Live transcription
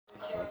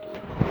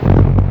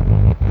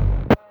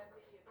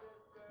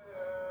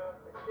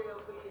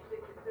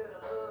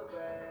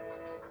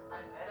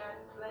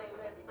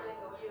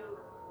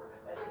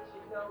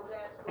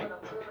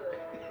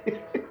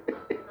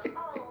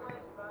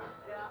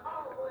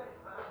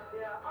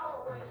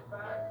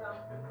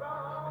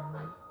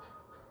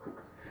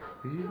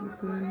People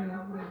putting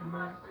up with me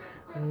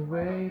for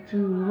way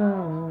too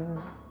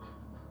long.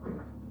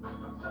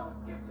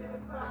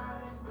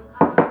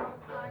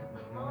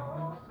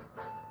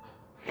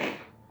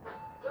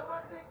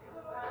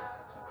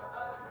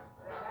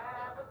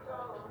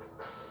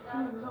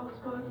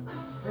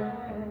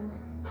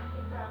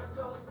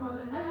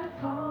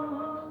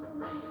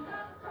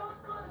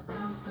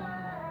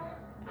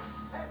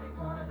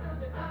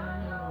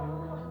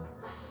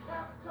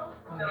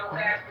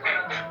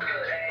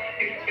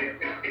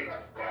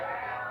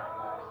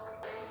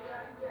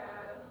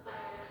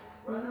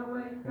 Run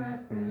away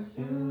fast as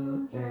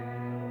you can.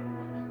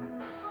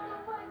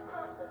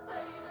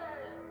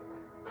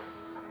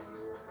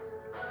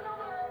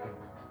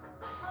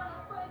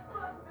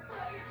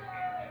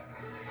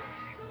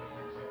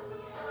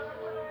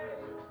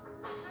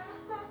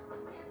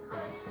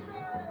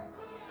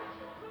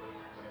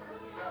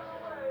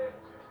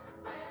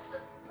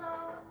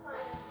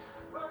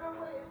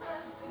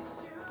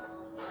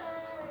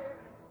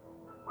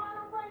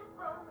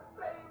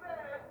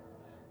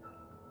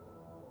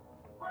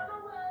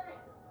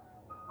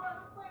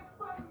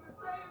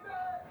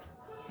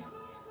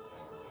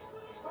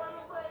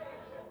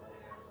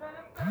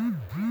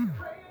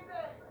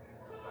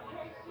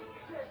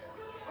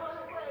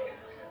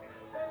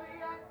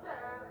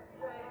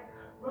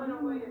 Run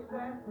away as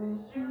fast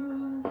as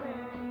you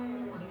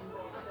can.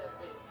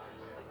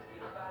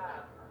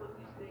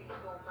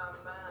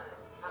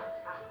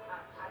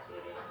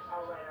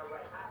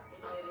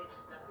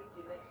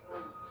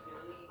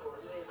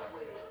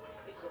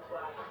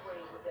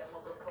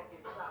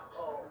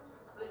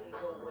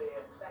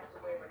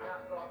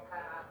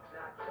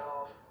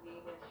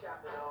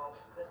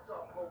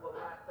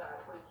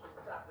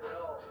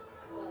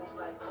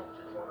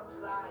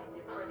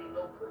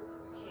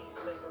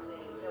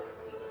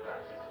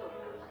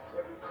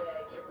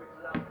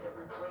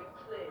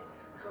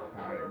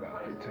 Alright,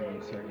 about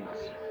 15 seconds.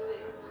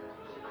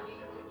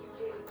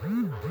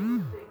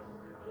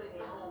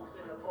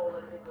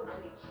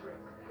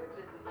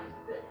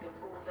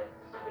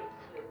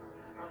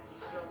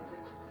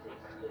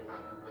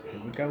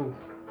 Here we go.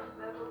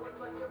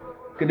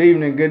 Good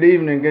evening, good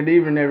evening, good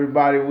evening,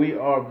 everybody. We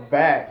are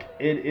back.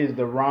 It is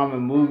the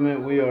Ramen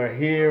Movement. We are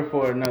here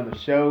for another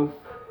show.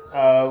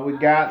 We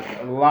got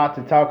a lot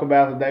to talk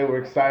about today.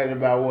 We're excited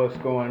about what's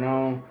going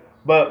on.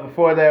 But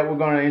before that, we're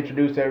going to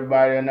introduce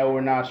everybody. I know we're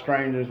not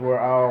strangers. We're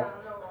all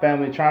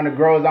family trying to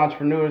grow as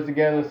entrepreneurs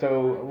together.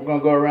 So we're going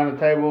to go around the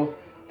table.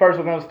 First,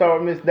 we're going to start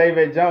with Miss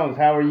David Jones.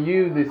 How are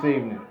you this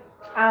evening?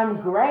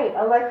 I'm great.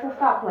 Alexa,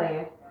 stop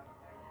playing.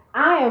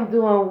 I am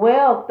doing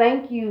well.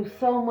 Thank you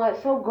so much.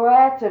 So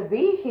glad to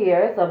be here.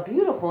 It's a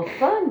beautiful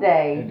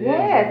Sunday. It is,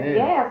 Yes, it is.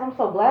 yes. I'm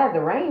so glad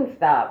the rain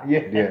stopped.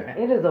 Yeah.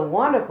 It is a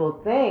wonderful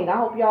thing. I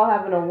hope y'all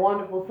having a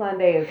wonderful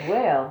Sunday as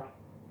well.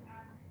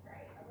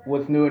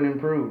 What's new and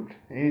improved?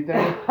 Anything?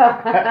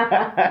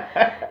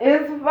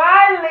 It's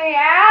finally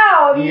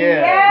out.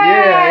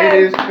 Yeah,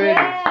 it is Yes,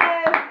 finished.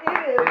 yes, it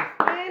is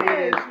It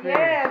is finished. finished.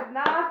 Yes,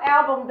 Nas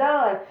album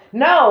done.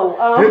 No,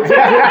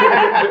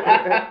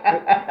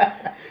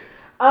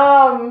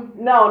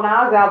 no,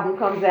 Nas album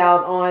comes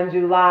out on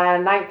July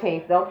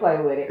 19th. Don't play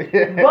with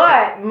it.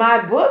 But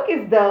my book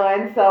is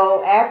done,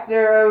 so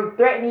after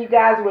threatening you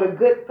guys with a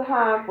good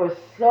time for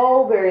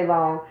so very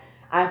long,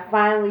 I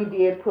finally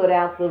did put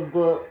out the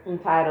book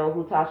entitled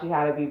Who Taught You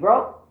How to Be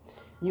Broke.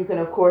 You can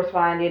of course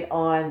find it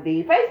on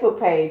the Facebook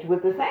page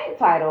with the same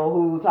title,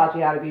 Who Taught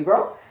You How to Be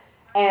Broke,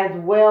 as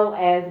well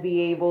as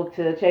be able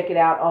to check it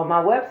out on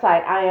my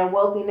website,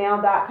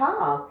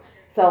 IamWealthyNow.com.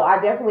 So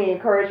I definitely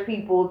encourage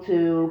people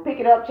to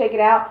pick it up, check it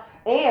out,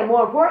 and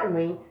more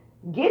importantly,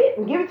 get it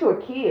and give it to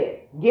a kid.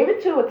 Give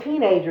it to a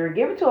teenager,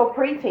 give it to a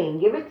preteen,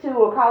 give it to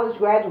a college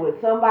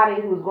graduate,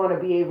 somebody who's going to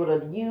be able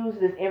to use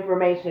this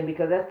information,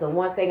 because that's the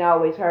one thing I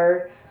always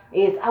heard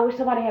is I wish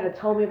somebody had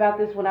told me about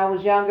this when I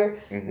was younger.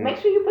 Mm-hmm. Make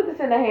sure you put this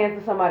in the hands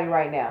of somebody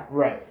right now.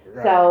 Right.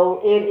 So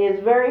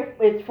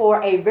it's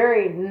for a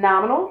very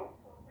nominal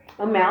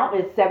amount.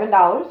 Is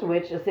 $7,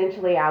 which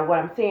essentially what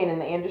I'm seeing in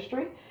the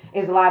industry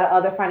is a lot of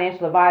other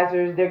financial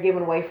advisors. They're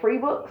giving away free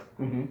books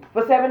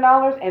for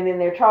 $7, and then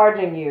they're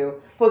charging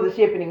you for the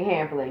shipping and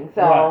handling.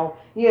 So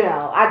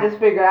I just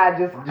figured I'd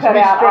just cut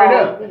out straight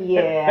all. up.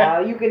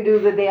 Yeah, you can do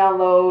the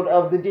download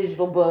of the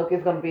digital book.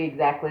 It's going to be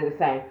exactly the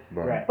same.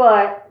 Right.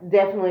 But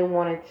definitely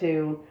wanted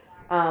to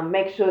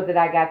make sure that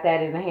I got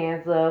that in the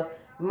hands of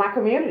my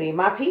community,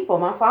 my people,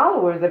 my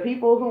followers, the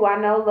people who I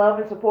know love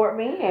and support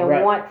me and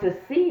want to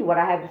see what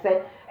I have to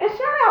say. And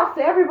shout out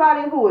to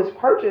everybody who has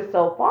purchased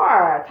so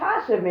far.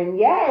 Tasha,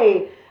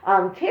 Minyay,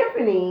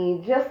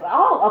 Tiffany, just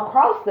all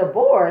across the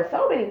board.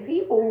 So many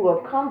people who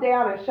have come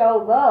down and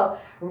showed love.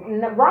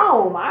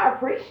 Rome, I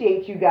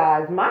appreciate you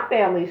guys. My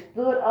family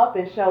stood up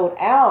and showed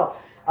out.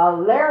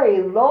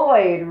 Larry,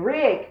 Lloyd,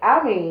 Rick,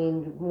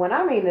 when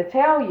I mean to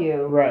tell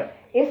you, Right.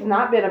 It's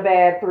not been a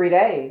bad 3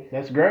 days.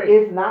 That's great.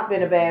 It's not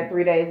been a bad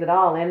 3 days at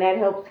all. And that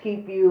helps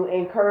keep you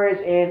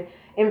encouraged and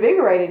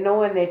invigorated,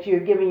 knowing that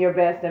you're giving your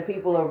best and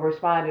people have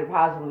responded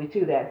positively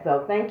to that.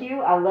 So thank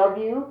you. I love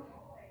you.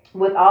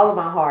 With all of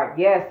my heart.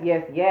 Yes,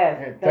 yes, yes.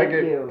 Yeah, Thank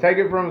you. take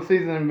it from a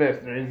seasoned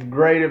investor. It's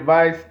great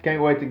advice.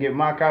 Can't wait to get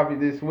my copy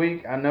this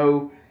week. I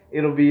know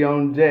it'll be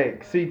on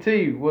deck.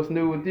 CT, what's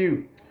new with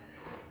you?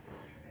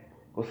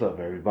 What's up,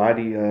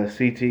 everybody?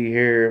 CT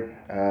here.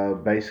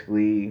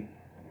 Basically,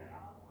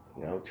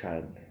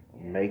 trying to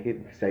make it,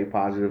 stay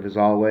positive as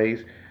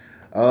always.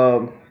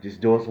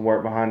 Just doing some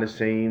work behind the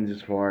scenes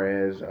as far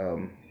as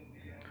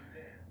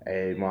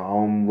my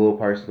own little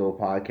personal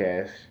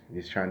podcast.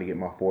 Just trying to get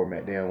my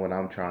format down, what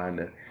I'm trying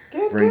to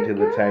Good, bring good,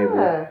 to the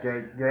table.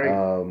 Great,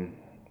 great.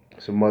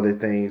 Some other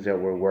things that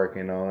we're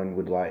working on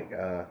would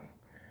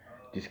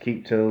just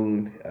keep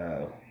tuned.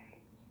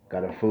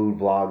 Got a food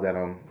vlog that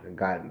I'm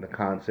got the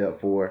concept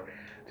for.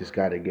 Just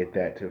got to get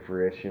that to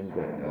fruition.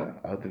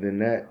 But other than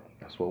that,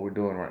 that's what we're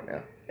doing right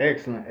now.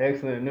 Excellent,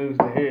 excellent news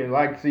to hear.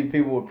 Like to see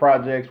people with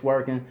projects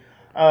working.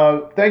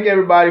 Thank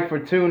everybody for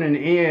tuning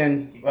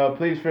in.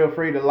 Please feel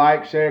free to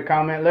like, share,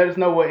 comment. Let us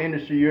know what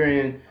industry you're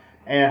in.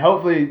 And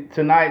hopefully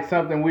tonight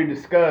something we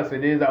discuss.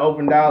 It is an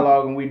open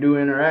dialogue and we do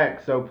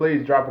interact. So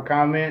please drop a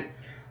comment.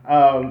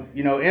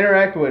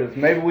 Interact with us.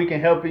 Maybe we can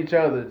help each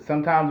other.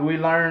 Sometimes we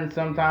learn,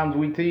 sometimes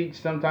we teach,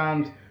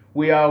 sometimes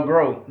we all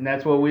grow, and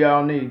that's what we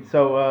all need.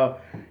 So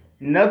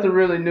nothing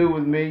really new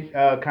with me.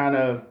 Kind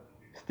of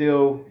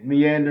still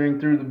meandering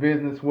through the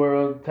business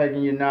world,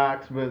 taking your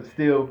knocks, but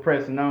still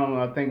pressing on.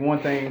 I think one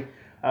thing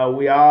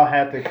we all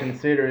have to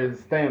consider is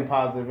staying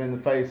positive in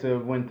the face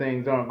of when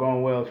things aren't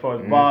going well as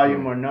far as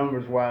volume or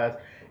numbers wise.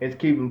 It's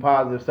keeping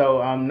positive.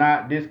 So I'm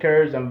not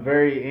discouraged. I'm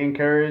very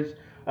encouraged.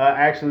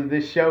 Actually,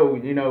 this show,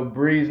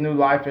 breathes new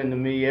life into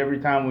me every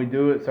time we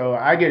do it. So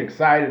I get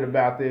excited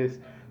about this.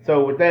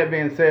 So with that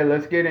being said,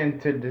 let's get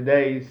into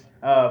today's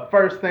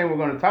first thing we're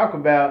going to talk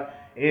about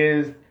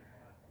is,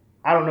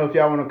 I don't know if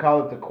y'all want to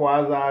call it the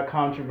quasi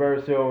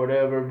controversy or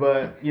whatever,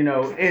 but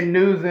in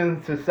news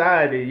and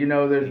society,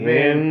 there's been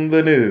in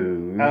the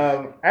news.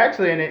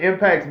 Actually, and it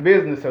impacts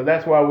business, so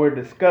that's why we're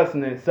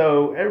discussing it.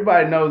 So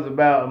everybody knows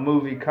about a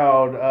movie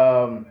called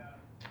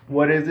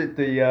what is it?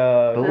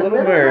 The Little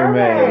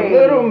Mermaid. The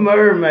Little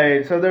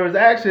Mermaid. So there was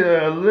actually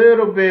a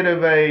little bit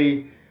of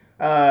a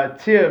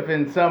tip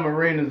in some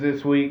arenas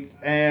this week,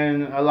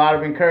 and a lot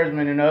of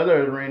encouragement in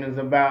other arenas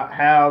about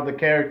how the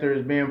character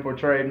is being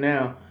portrayed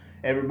now.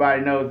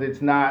 Everybody knows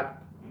it's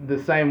not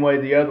the same way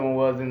the other one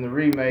was in the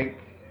remake,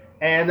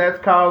 and that's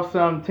caused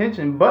some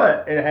tension,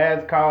 but it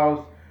has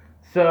caused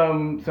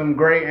some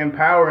great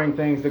empowering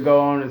things to go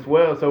on as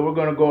well. So we're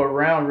going to go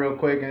around real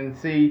quick and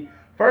see.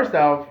 First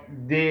off,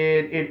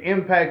 did it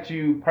impact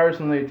you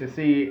personally to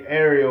see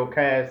Ariel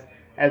cast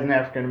as an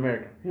African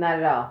American? Not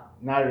at all.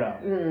 Not at all.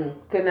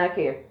 Could not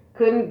care.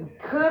 Could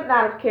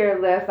not have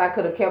cared less. I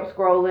could have kept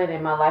scrolling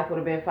and my life would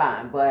have been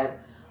fine. But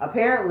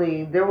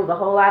apparently there was a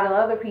whole lot of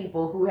other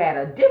people who had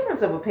a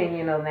difference of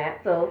opinion on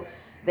that. So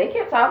they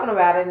kept talking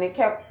about it and it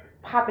kept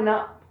popping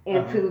up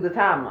into the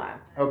timeline.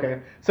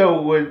 Okay.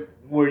 So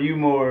were you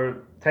more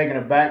taken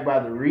aback by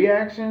the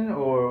reaction,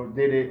 or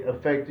did it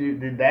affect you?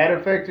 Did that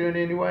affect you in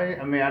any way?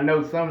 I mean, I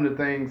know some of the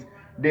things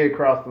did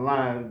cross the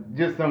line,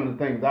 just some of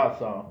the things I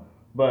saw.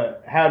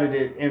 But how did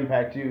it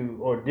impact you,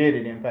 or did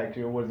it impact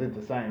you, or was it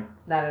the same?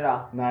 Not at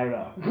all. Not at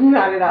all.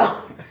 Not at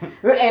all.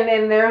 And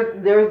then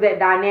there's that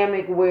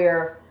dynamic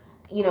where,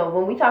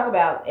 when we talk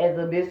about as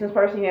a business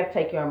person, you have to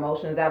take your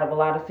emotions out of a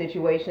lot of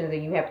situations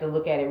and you have to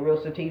look at it real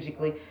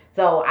strategically.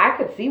 So I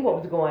could see what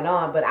was going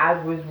on, but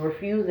I was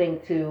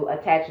refusing to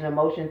attach an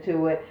emotion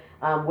to it,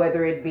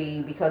 whether it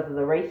be because of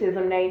the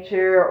racism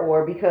nature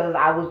or because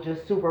I was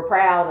just super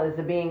proud as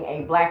being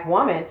a black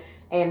woman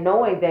and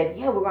knowing that,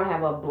 we're going to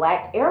have a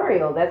black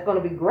Ariel. That's going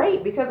to be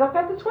great because I've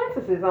got the twin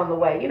sisters on the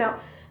way.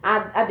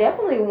 I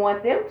definitely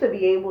want them to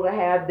be able to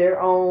have their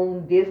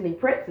own Disney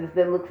princess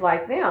that looks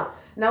like them.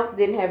 Nope,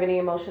 didn't have any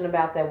emotion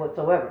about that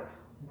whatsoever.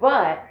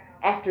 But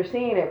after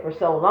seeing it for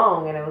so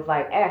long and it was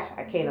like,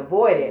 I can't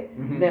avoid it,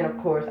 then of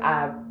course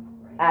I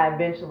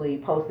eventually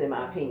posted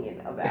my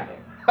opinion about it.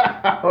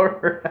 All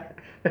right.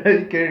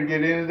 You care to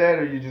get into that,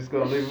 or you just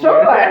gonna leave it?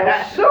 Sure.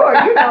 My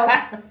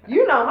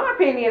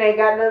opinion ain't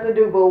got nothing to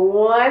do but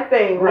one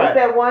thing. Right. What's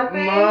that one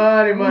thing?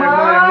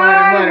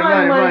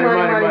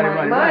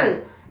 Money.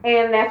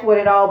 And that's what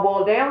it all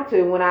boiled down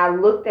to. When I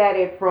looked at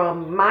it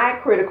from my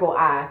critical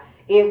eye,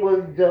 it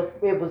was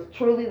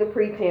truly the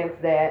pretense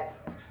that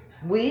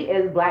we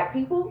as black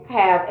people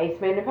have a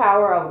spending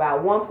power of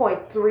about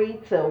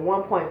 $1.3 to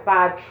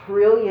 $1.5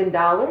 trillion.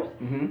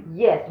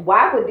 Yes,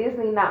 why would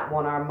Disney not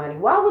want our money?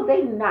 Why would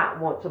they not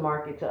want to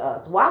market to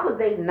us? Why would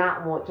they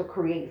not want to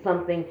create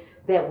something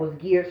that was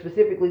geared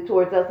specifically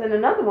towards us? And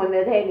another one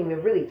that they hadn't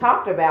even really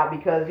talked about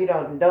because,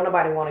 don't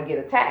nobody want to get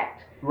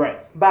attacked. Right.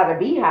 By the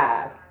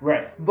Beehive.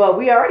 Right. But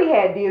we already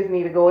had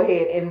Disney to go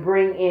ahead and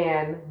bring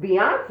in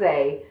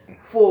Beyonce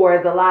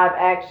for the live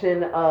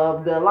action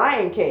of The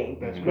Lion King.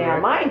 That's now,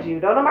 correct. mind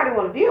you, don't nobody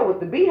want to deal with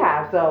the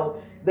Beehive,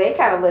 so they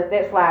kind of let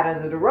that slide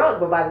under the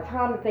rug. But by the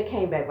time that they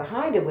came back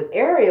behind it with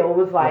Ariel, it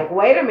was like,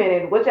 wait a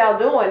minute, what y'all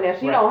doing? Now,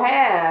 she don't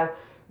have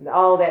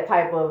all that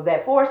type of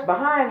that force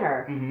behind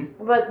her.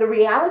 Mm-hmm. But the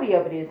reality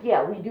of it is,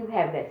 yeah, we do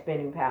have that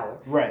spending power.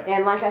 Right.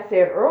 And like I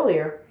said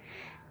earlier,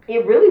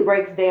 it really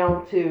breaks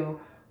down to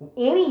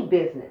any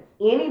business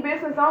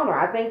owner.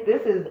 I think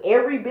this is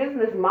every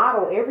business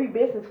model, every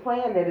business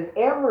plan that has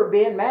ever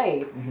been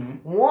made.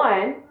 Mm-hmm.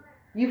 One,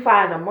 you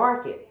find a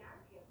market,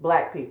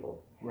 black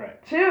people.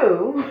 Right.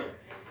 Two,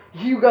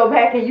 you go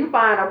back and you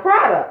find a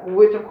product,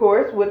 which of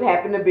course would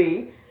happen to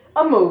be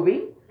a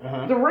movie.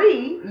 Uh-huh.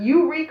 Three,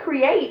 you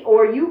recreate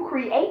or you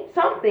create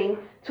something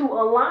to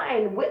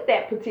align with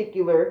that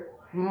particular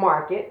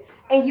market,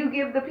 and you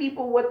give the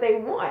people what they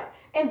want,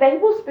 and they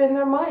will spend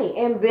their money.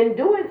 And in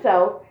doing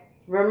so,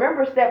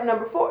 remember step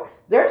number 4,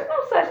 there's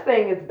no such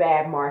thing as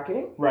bad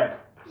marketing. Right.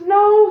 There's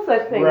no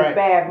such thing Right. as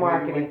bad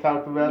marketing. We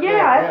talked about that.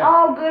 Yeah, it's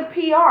all good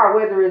PR,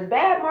 whether it's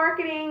bad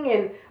marketing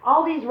and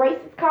all these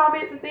racist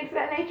comments and things of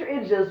that nature.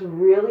 It just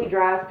really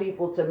drives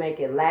people to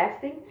make it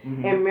lasting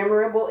Mm-hmm. and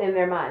memorable in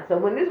their mind. So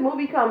when this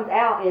movie comes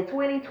out in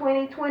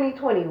 2020,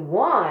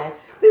 2021,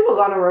 people are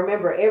going to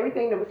remember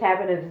everything that was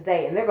happening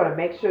today, and they're going to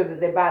make sure that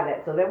they buy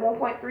that. So that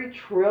 $1.3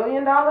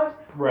 trillion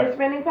Right. in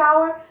spending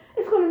power,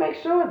 it's going to make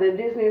sure that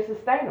Disney is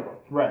sustainable.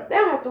 Right. They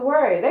don't have to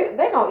worry.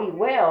 They're going to eat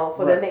well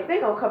for the Right. next. They're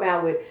going to come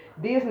out with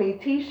Disney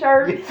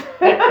t-shirts.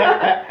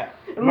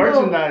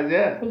 Merchandise,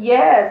 yeah.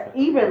 Yes,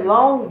 even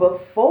long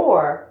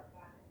before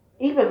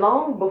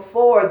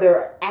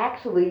there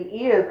actually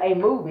is a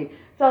movie.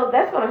 So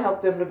that's going to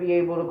help them to be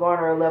able to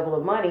garner a level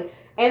of money.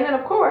 And then,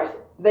 of course,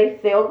 they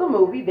sell the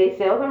movie, they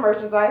sell the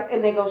merchandise,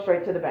 and they go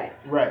straight to the bank.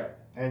 Right.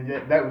 And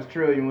that was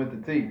trillion with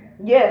the T.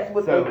 Yes,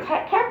 with So- the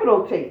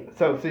capital T.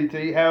 So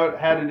CT,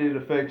 how did it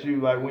affect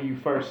you? Like when you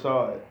first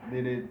saw it,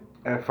 did it?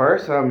 At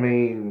first, I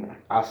mean,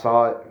 I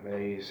saw it.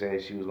 They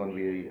said she was going to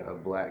be a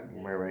black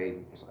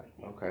mermaid. I was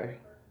like, okay.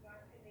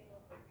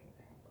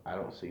 I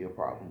don't see a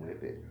problem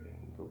with it.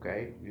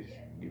 Okay, just,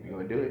 if you're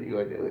going to do it,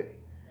 you're going to do it.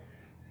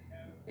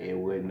 It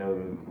wouldn't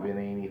have been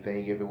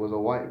anything if it was a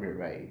white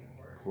mermaid.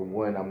 For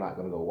one, I'm not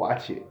going to go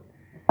watch it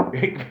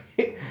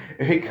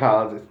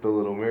because it's the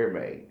Little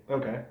Mermaid.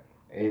 Okay.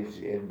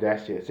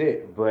 That's just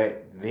it.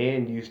 But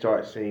then you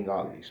start seeing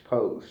all these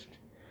posts.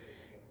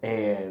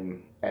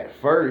 And at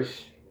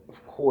first,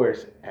 of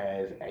course,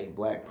 as a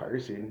black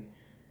person,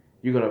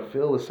 you're going to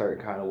feel a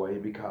certain kind of way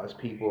because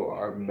people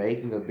are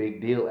making a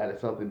big deal out of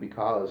something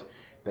because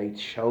they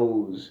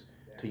chose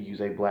to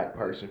use a black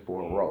person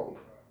for a role.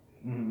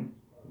 Mm-hmm.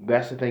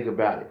 That's the thing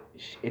about it.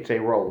 It's a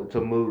role. It's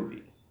a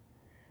movie.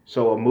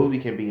 So a movie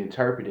can be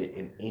interpreted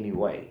in any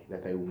way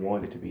that they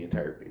want it to be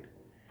interpreted.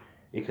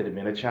 It could have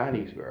been a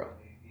Chinese girl.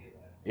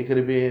 It could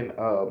have been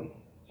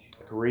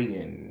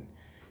Korean.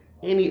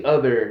 Any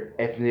other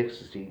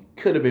ethnicity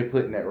could have been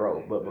put in that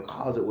role. But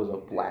because it was a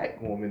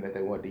black woman that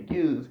they wanted to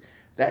use,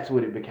 that's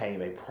when it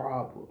became a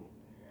problem.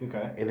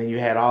 Okay. And then you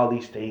had all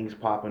these things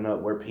popping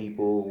up where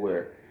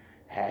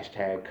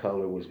hashtag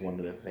color was one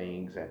of the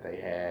things that they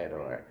had,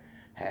 or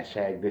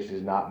hashtag this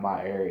is not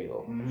my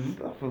Ariel. Mm-hmm.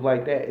 Stuff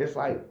like that. It's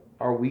like,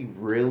 are we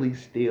really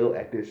still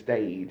at this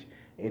stage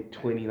in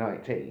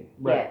 2019?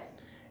 Right. Yes.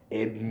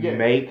 It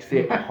makes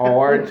it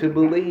hard to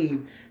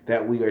believe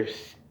that we are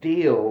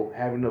still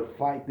having to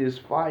fight this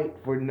fight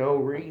for no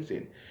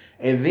reason.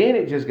 And then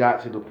it just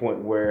got to the point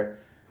where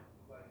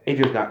it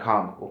just got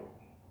comical.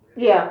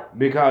 Yeah.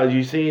 Because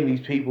you're seeing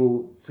these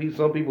people,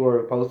 some people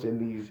are posting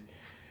these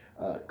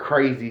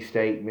crazy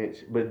statements,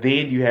 but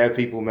then you have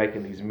people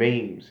making these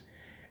memes.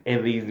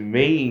 And these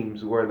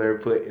memes where they're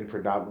putting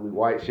predominantly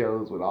white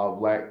shows with all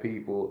black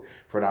people,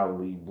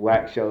 predominantly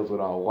black shows with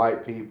all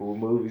white people,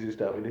 movies and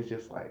stuff. And it's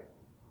just like,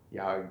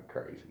 y'all are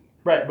crazy.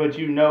 Right, but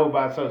you know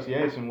by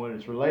association what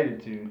it's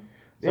related to.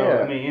 So,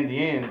 Yeah. I mean, in the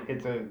end,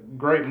 it's a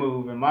great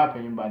move, in my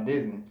opinion, by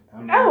Disney. I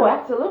mean, Oh,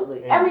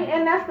 absolutely. Yeah. I mean,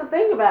 and that's the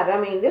thing about it. I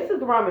mean, this is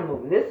the ramen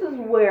movement. This is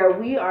where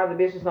we are the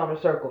business owner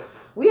circle.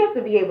 We have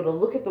to be able to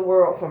look at the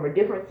world from a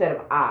different set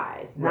of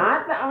eyes. Right.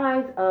 Not the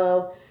eyes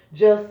of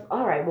just,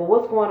 all right, well,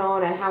 what's going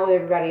on and how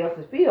everybody else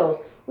feels.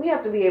 We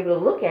have to be able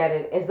to look at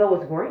it as though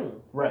it's green.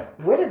 Right,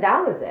 Where the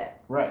dollar's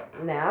at.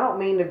 right, Now, I don't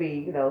mean to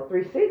be,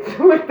 3-6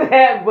 with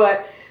that,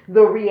 but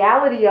the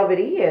reality of it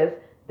is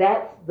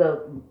that's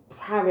the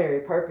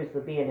primary purpose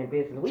of being in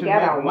business. We To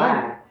got make our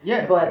money. why.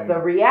 Yeah. But the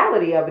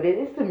reality of it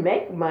is to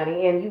make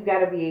money, and you've got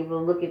to be able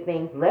to look at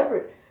things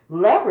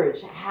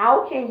leverage.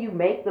 How can you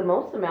make the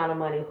most amount of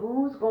money?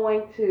 Who's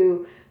going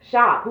to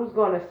shop? Who's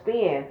going to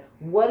spend?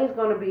 What is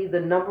going to be the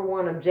number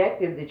one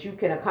objective that you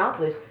can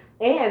accomplish?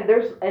 And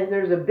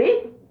there's a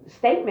big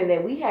statement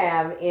that we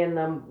have in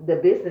the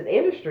business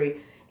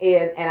industry,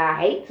 and I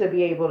hate to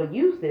be able to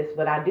use this,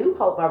 but I do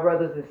hope my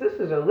brothers and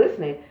sisters are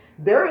listening.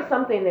 There is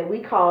something that we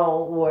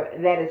call, or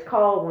that is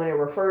called when it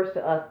refers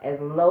to us as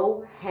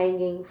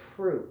low-hanging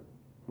fruit.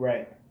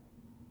 Right.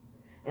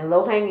 And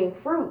low-hanging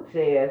fruit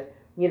says,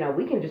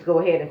 we can just go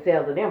ahead and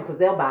sell to them because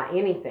they'll buy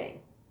anything.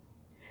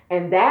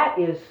 And that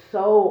is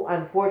so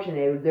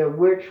unfortunate that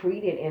we're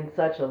treated in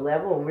such a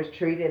level, and we're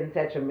treated in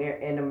such a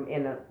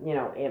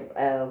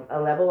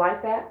level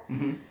like that.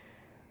 Mm-hmm.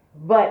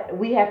 But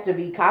we have to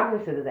be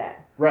cognizant of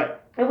that. Right.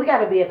 And we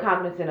got to be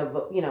cognizant of,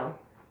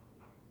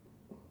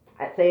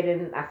 I say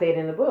it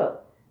in the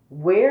book.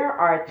 Where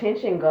our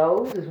attention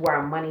goes is where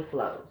our money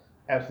flows.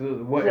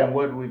 Absolutely. What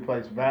do we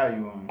place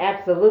value on?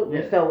 Absolutely.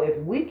 Yeah. So if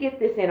we get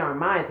this in our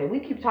minds and we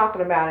keep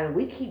talking about it and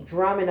we keep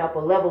drumming up a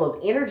level of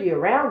energy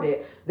around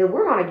it, then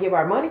we're going to give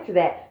our money to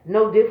that.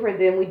 No different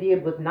than we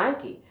did with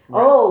Nike.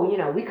 Right.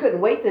 Oh, we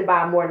couldn't wait to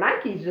buy more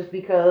Nikes just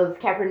because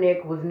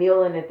Kaepernick was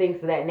kneeling and things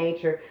of that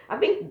nature. I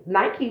think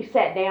Nike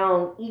sat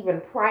down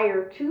even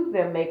prior to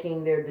them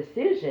making their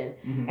decision,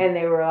 and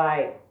they were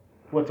like,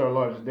 what's our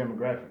largest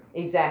demographic?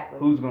 Exactly.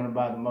 Who's going to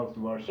buy the most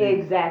of our shoes?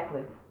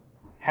 Exactly.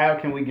 How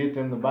can we get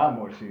them to buy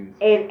more shoes?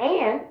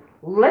 And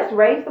let's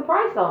raise the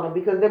price on them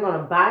because they're going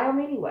to buy them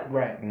anyway.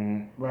 Right.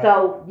 Right.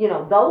 So,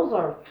 those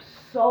are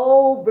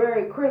so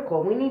very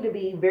critical. We need to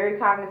be very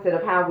cognizant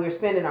of how we're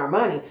spending our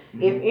money.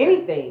 If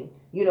anything,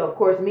 of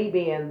course, me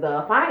being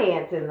the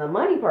finance and the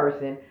money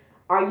person,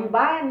 are you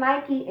buying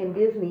Nike and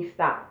Disney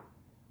stock?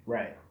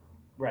 Right.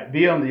 Right.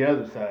 Be on the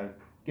other side.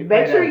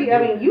 Make sure you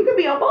can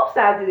be on both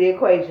sides of the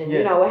equation.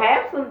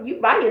 Yeah.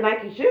 You buy your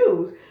Nike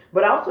shoes,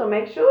 but also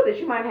make sure that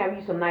you might have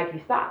you some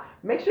Nike stock.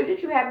 Make sure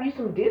that you have you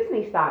some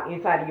Disney stock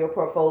inside of your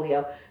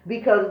portfolio,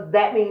 because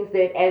that means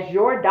that as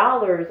your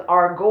dollars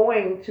are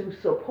going to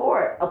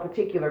support a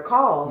particular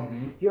cause,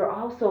 you're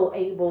also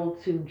able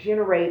to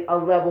generate a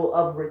level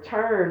of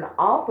return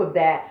off of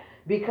that,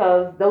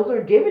 because those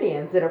are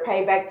dividends that are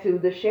paid back to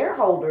the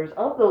shareholders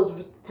of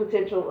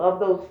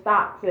those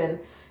stocks and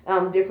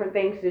different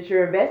things that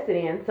you're invested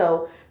in.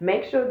 So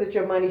make sure that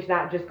your money's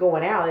not just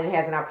going out and it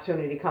has an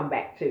opportunity to come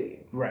back to you.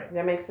 Right. Does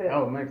that make sense?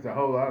 Oh, it makes a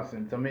whole lot of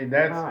sense. I mean,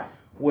 that's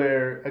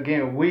where,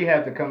 again, we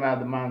have to come out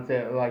of the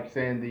mindset, like you're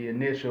saying, the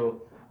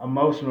initial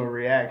emotional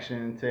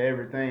reaction to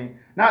everything.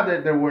 Not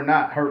that there were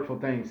not hurtful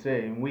things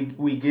said, and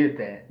we get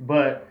that.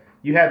 But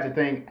you have to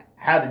think,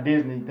 how did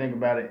Disney think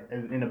about it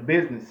in a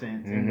business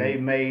sense? And they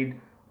made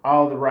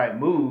all the right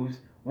moves.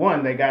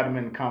 One, they got them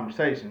in the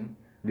conversation.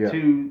 Yeah.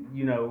 Two,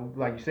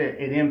 like you said,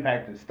 it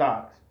impacted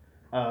stocks.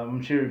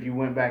 I'm sure if you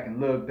went back and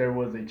looked, there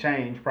was a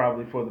change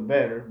probably for the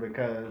better,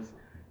 because,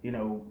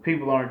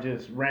 people aren't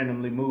just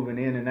randomly moving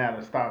in and out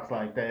of stocks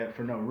like that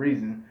for no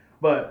reason.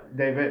 But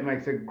David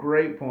makes a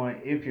great point.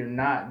 If you're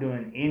not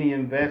doing any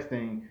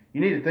investing,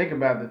 you need to think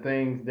about the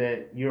things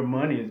that your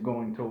money is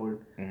going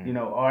toward.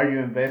 Are you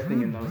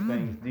investing in those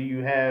things? Do you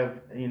have,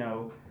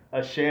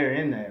 a share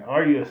in that?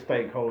 Are you a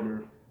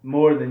stakeholder?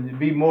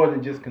 Be more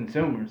than just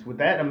consumers. With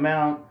that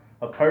amount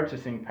of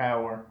purchasing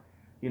power,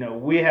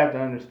 we have to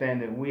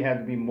understand that we have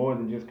to be more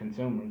than just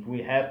consumers.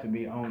 We have to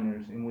be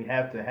owners, and we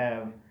have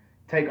to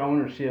take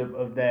ownership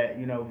of that,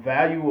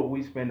 value what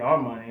we spend our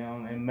money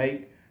on, and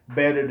make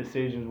better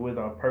decisions with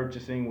our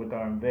purchasing, with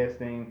our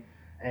investing,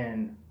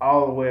 and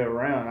all the way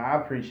around. I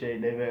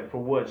appreciate David for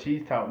what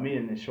she's taught me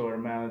in this short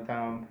amount of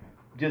time,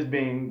 just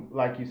being,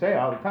 like you say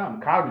all the time,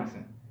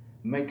 cognizant.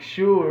 Make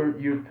sure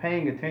you're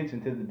paying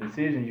attention to the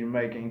decisions you're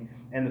making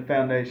and the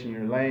foundation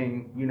you're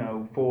laying,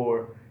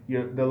 for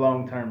the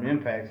long-term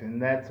impacts.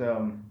 And that's,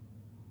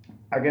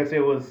 I guess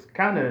it was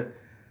kind of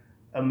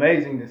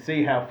amazing to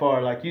see how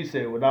far, like you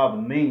said, with all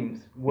the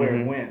memes, where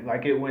it went.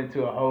 Like, it went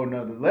to a whole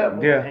nother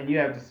level. Yeah. And you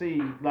have to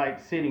see, like,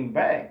 sitting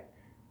back,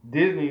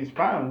 Disney's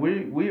fine.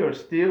 We are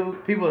still,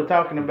 people are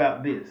talking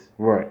about this.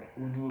 Right.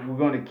 We're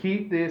going to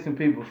keep this in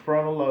people's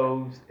frontal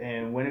lobes,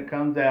 and when it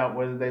comes out,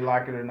 whether they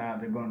like it or not,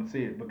 they're going to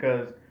see it,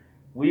 because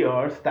we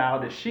are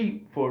styled as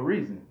sheep for a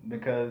reason,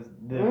 because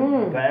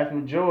the vast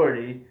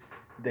majority,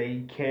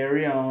 they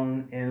carry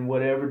on in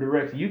whatever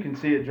direction. You can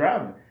see it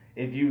driving.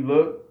 If you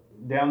look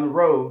down the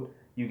road,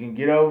 you can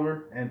get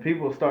over, and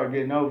people start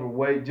getting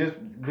overweight just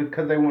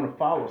because they want to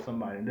follow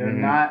somebody. There are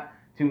not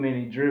too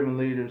many driven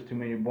leaders, too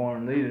many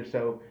born leaders.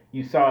 So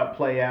you saw it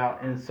play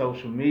out in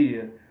social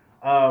media.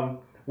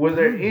 Was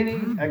there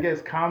any, I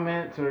guess,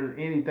 comments or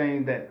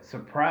anything that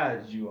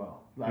surprised you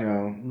all? Like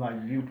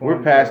viewpoints?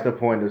 We're past the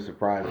point of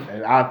surprise,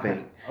 I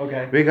think.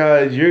 Okay.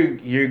 Because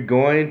you're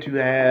going to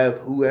have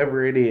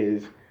whoever it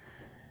is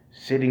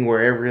sitting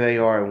wherever they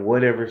are in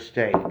whatever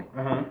state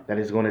that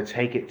is going to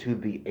take it to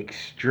the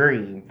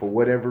extreme for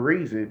whatever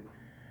reason,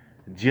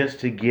 just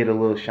to get a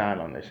little shine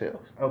on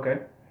themselves. Okay.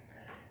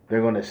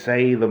 They're going to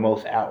say the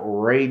most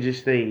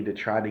outrageous thing to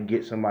try to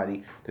get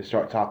somebody to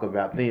start talking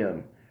about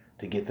them,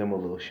 to get them a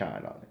little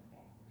shine on it.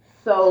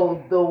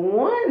 So the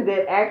one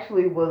that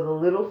actually was a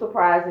little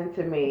surprising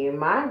to me,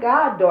 my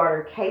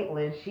goddaughter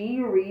Caitlin, she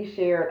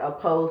reshared a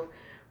post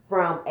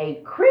from a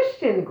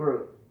Christian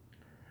group.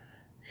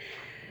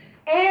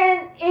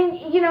 And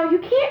you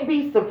can't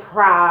be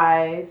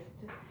surprised,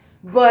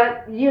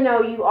 but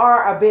you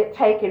are a bit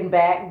taken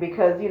back,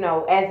 because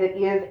as it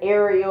is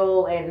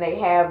Ariel, and they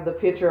have the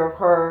picture of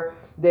her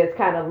that's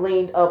kind of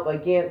leaned up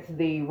against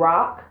the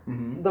rock.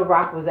 The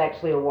rock was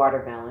actually a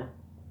watermelon.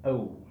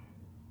 Oh.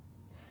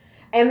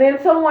 And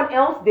then someone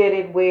else did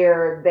it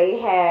where they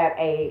had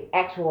a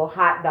actual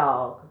hot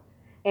dog,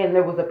 and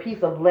there was a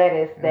piece of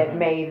lettuce that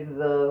made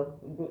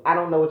I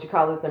don't know what you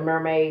call it, the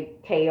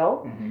mermaid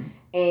tail,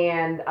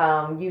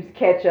 and used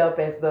ketchup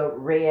as the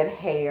red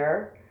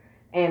hair.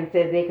 and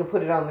said they could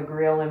put it on the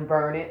grill and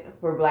burn it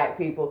for black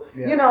people.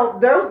 Yeah. You know,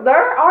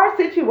 there are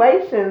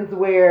situations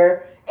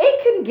where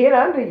it can get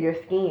under your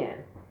skin,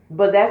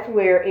 but that's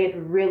where it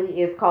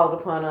really is called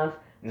upon us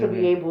to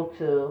be able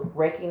to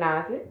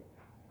recognize it,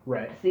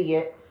 Right. see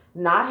it,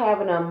 not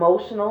have an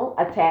emotional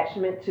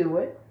attachment to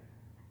it,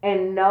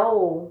 and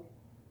know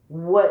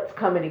what's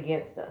coming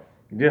against us.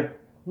 Yeah.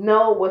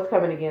 Know what's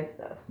coming against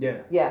us. Yeah.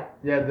 Yeah.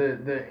 Yeah.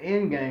 The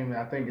end game,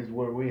 I think, is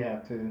where we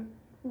have to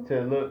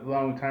look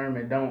long term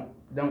and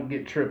don't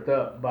get tripped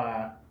up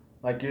by,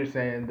 like you're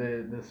saying,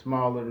 the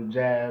small little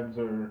jabs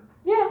or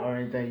Yeah.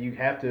 anything. You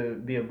have to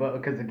be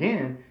above, because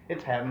again,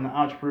 it's having the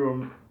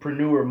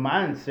entrepreneur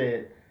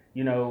mindset.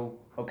 You know,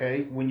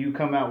 okay, when you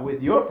come out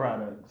with your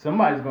product,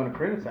 somebody's going to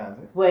criticize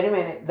it. Wait a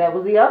minute. That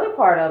was the other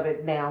part of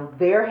it. Now,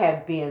 there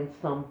have been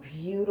some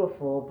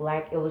beautiful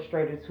black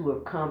illustrators who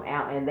have come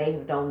out and they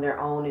have done their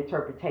own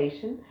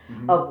interpretation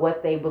of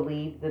what they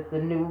believe that the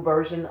new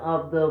version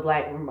of the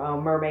Black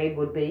Mermaid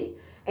would be.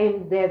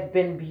 And that's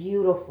been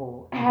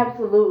beautiful,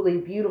 absolutely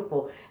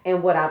beautiful.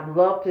 And what I'd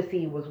love to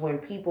see was when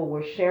people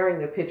were sharing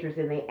the pictures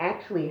and they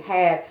actually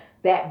had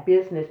that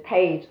business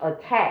page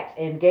attached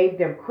and gave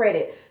them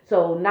credit.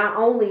 So not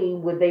only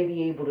would they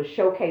be able to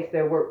showcase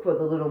their work for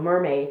the Little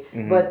Mermaid,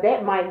 but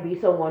that might be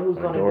someone who's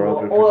going to do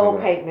an oil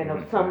painting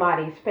of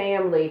somebody's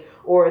family,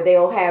 or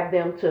they'll have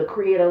them to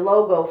create a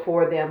logo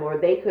for them, or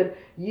they could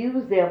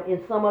use them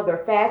in some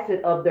other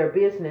facet of their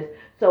business.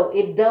 So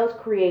it does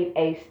create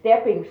a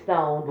stepping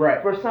stone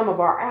for some of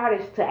our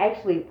artists to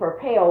actually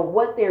propel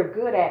what they're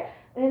good at.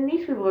 And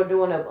these people are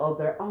doing it of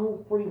their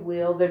own free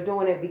will. They're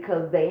doing it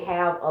because they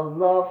have a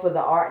love for the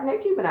art and they're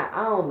keeping an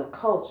eye on the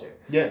culture.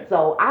 Yeah.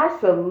 So I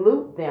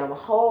salute them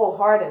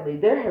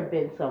wholeheartedly. There have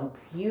been some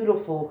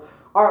beautiful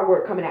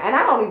artwork coming out. And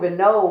I don't even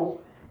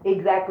know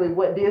exactly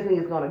what Disney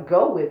is going to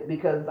go with,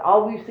 because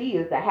all we see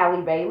is the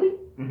Halle Bailey.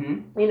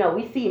 You know,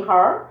 we see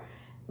her.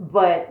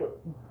 But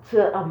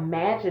to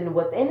imagine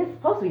what, and it's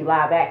supposed to be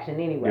live action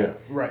anyway. Yeah.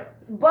 Right.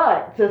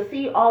 But to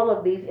see all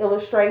of these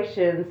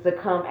illustrations to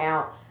come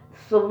out,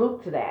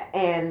 salute to that,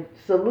 and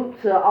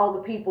salute to all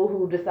the people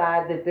who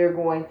decide that they're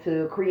going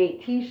to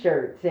create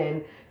t-shirts,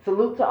 and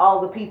salute to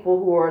all the people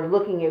who are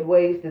looking at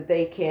ways that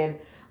they can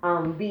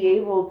be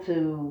able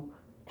to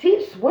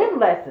teach swim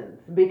lessons,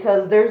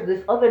 because there's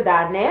this other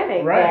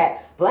dynamic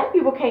that black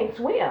people can't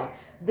swim.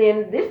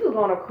 Then this is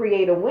going to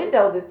create a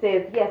window that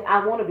says, yes,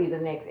 I want to be the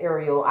next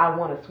Ariel. I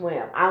want to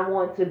swim. I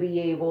want to be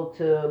able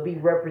to be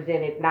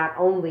represented not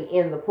only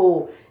in the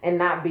pool and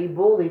not be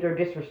bullied or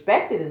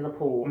disrespected in the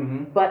pool,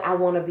 but I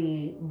want to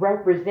be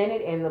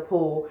represented in the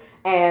pool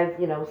as,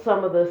 you know,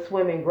 some of the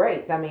swimming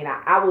greats. I mean,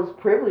 I was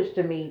privileged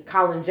to meet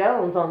Colin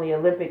Jones on the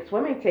Olympic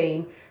swimming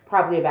team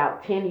probably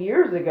about 10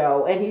 years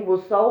ago, and he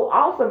was so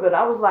awesome, but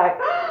I was like,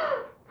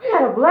 we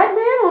had a black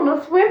man on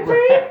the swim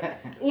team.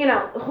 You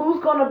know,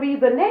 who's going to be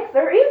the next?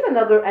 There is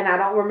another, and I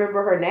don't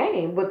remember her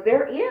name, but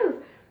there is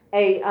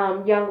a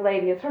young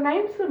lady. Is her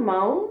name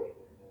Simone?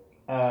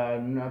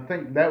 No, I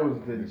think that was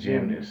the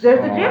gymnast. There's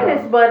a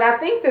gymnast, but I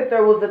think that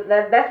there was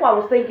that's why I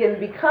was thinking,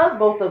 because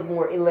both of them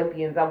were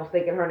Olympians, I was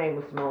thinking her name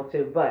was Simone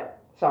too, but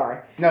sorry.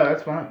 No,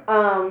 that's fine.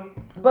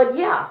 But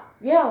yeah.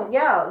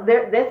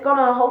 That's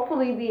gonna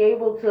hopefully be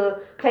able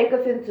to take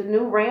us into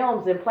new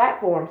realms and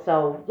platforms.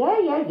 So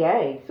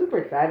yay! Super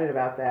excited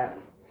about that.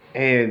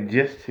 And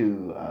just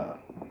to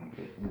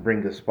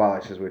bring the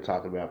spotlight, since we're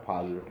talking about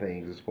positive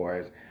things, as far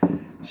as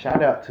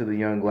shout out to the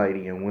young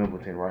lady in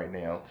Wimbledon right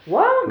now.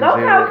 Whoa, go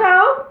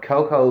Coco!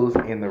 Coco's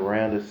in the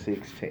round of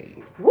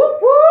 16. Whoop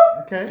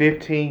whoop. Okay.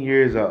 15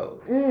 years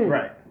old.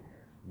 Right.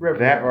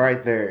 That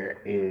right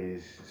there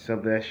is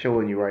something that's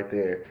showing you right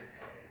there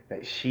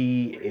that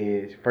she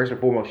is, first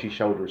and foremost, she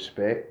showed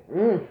respect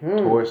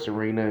towards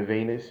Serena and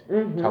Venus,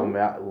 talking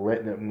about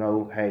letting them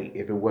know, hey,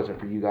 if it wasn't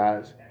for you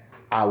guys,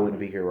 I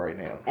wouldn't be here right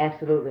now.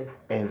 Absolutely.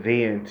 And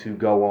then to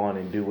go on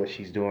and do what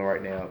she's doing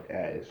right now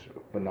is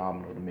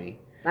phenomenal to me.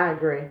 I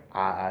agree.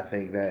 I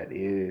think that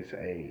is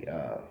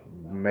a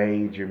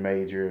major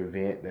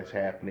event that's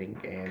happening,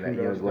 and that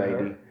young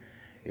lady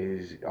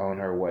is on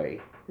her way.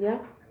 Yeah.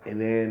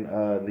 And then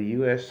the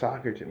U.S.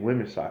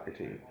 women's soccer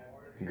team.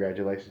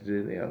 Congratulations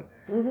to them.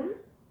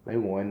 They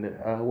won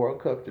the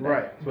World Cup today.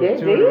 Right. So They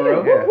 2 in a did.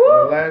 row. Whoop,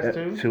 whoop. The last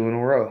 2. 2 in a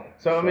row.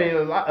 So I mean,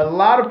 a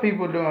lot of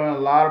people doing a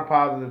lot of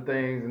positive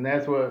things, and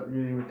that's what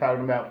you were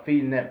talking about,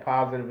 feeding that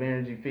positive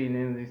energy, feeding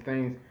into these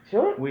things.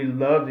 Sure. We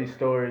love these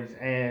stories,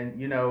 and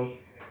you know,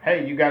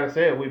 hey, you gotta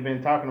say it. We've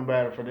been talking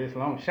about it for this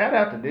long. Shout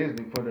out to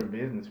Disney for their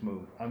business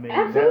move. I mean,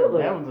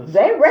 Absolutely. that was a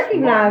they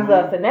recognize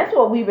smart us, move. and that's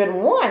what we've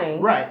been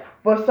wanting Right.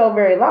 for so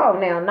very long.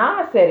 Now,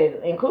 Nas said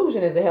it.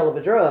 Inclusion is a hell of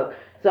a drug.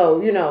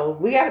 So, you know,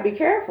 we got to be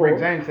careful. Rick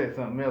James said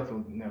something else.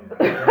 Never.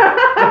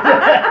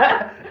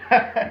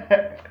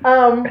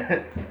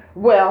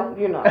 Well,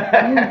 you know.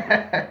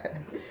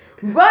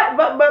 But,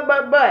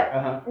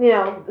 you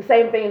know, the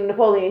same thing in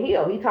Napoleon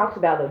Hill. He talks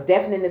about the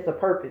definiteness of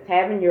purpose,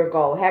 having your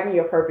goal, having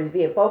your purpose,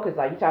 being focused.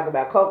 Like you talk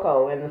about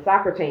Coco and the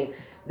soccer team.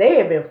 They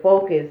have been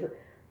focused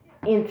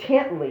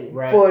intently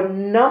Right. for a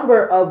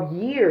number of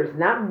years,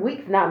 not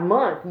weeks, not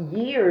months,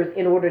 years,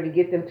 in order to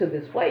get them to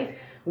this place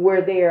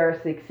where they are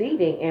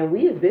succeeding. And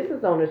we as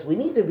business owners, we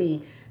need to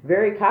be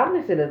very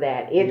cognizant of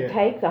that. It Yeah.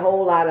 takes a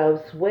whole lot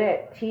of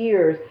sweat,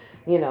 tears,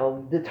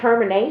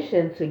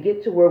 determination to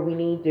get to where we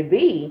need to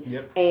be.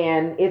 Yep.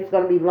 And it's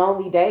going to be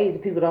lonely days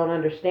if people don't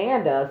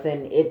understand us.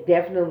 And it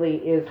definitely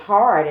is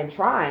hard and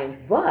trying.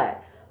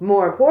 But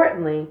more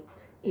importantly,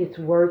 it's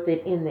worth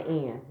it in the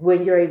end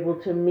when you're able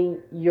to meet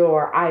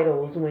your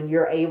idols, when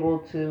you're able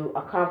to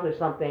accomplish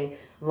something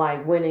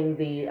like winning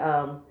the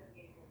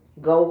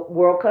Go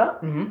World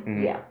Cup.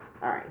 Mm-hmm. Yeah.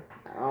 All right.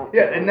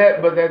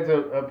 Yeah, but that's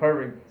a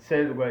perfect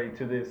segue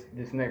to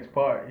this next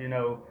part. You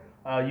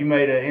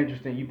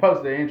you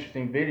posted an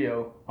interesting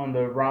video on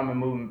the Ramen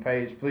Movement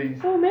page. Please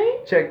Oh,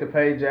 man. check the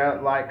page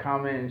out, like,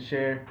 comment, and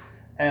share.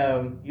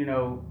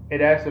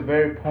 It asks a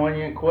very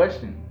poignant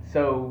question.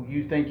 So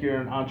you think you're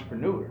an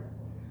entrepreneur?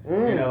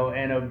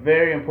 And a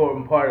very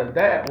important part of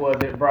that was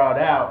it brought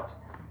out,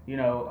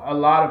 a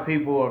lot of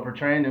people are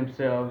portraying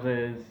themselves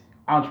as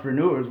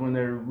entrepreneurs when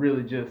they're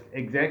really just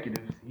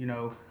executives.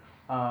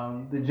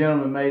 The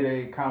gentleman made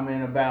a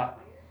comment about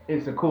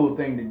it's a cool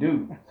thing to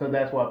do, so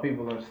that's why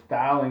people are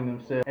styling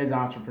themselves as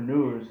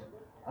entrepreneurs.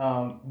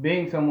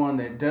 Being someone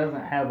that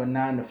doesn't have a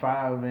 9 to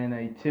 5 in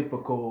a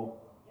typical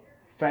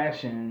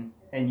fashion,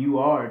 and you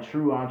are a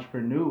true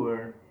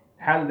entrepreneur,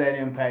 how did that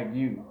impact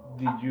you?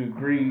 Did you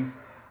agree,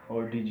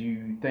 or did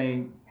you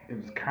think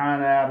it was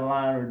kind of out of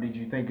line, or did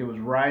you think it was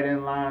right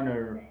in line,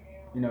 or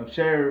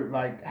share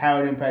like how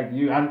it impacted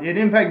you? It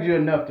impacted you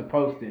enough to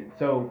post it,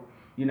 so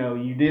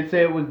you did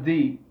say it was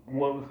deep.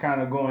 What was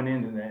kind of going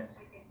into that?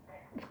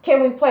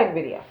 Can we play the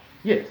video?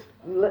 Yes.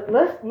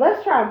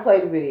 Let's try and play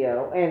the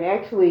video and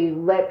actually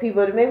let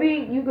people.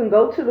 Maybe you can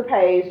go to the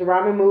page, the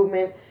Ramen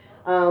Movement,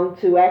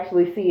 to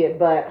actually see it.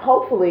 But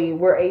hopefully,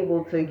 we're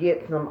able to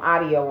get some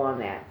audio on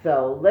that.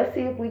 So let's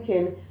see if we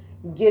can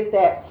get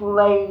that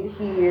played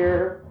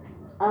here.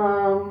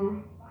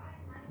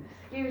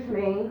 Excuse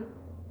me.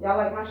 Y'all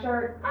like my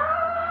shirt?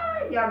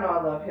 Y'all know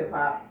I love hip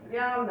hop.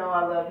 Y'all know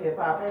I love hip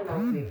hop. Ain't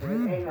no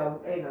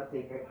secret. Ain't no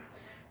secret.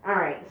 All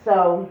right,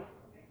 so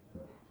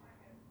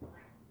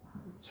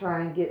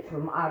try and get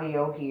some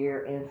audio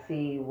here and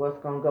see what's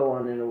gonna go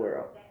on in the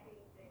world.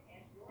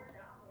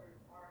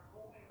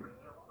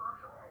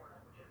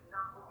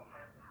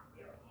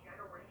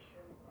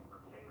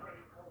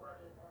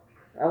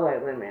 Oh wait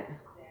a minute.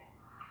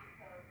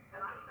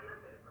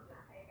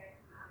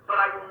 But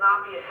I will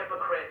not be a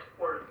hypocrite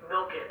or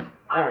milk it.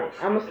 All right,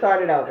 I'm gonna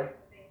start it over.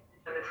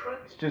 And the truth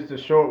It's just a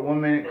short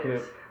 1 minute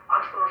clip. is,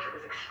 entrepreneurship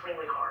is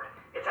extremely hard.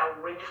 It's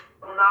outrageous.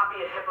 I will not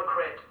be a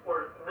hypocrite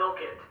or milk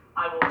it.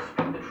 I will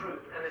speak the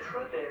truth. And the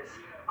truth is,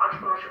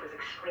 entrepreneurship is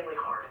extremely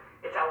hard.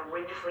 It's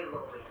outrageously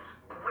lonely.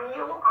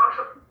 Real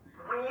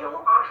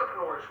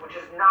entrepreneurs, which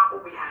is not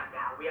what we have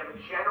now. We have a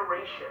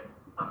generation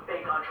of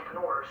fake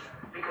entrepreneurs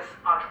because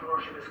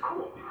entrepreneurship is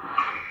cool.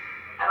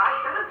 And I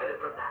benefited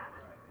from that.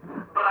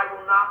 But I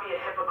will not be a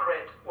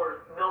hypocrite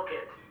or milk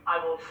it. I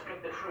will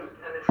speak the truth.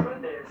 And the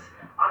truth is,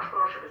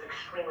 entrepreneurship is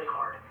extremely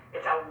hard.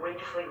 It's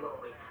outrageously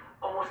lonely.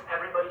 Almost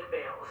everybody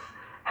fails.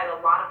 And a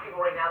lot of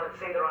people right now that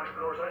say they're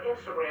entrepreneurs on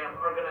Instagram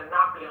are going to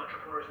not be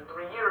entrepreneurs in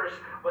 3 years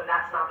when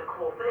that's not the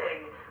cool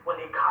thing,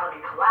 when the economy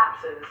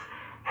collapses.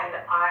 And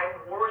I'm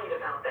worried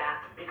about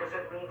that because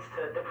it leads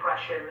to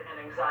depression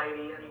and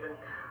anxiety and even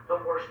the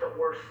worst of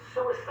worst,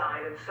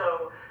 suicide. And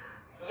so,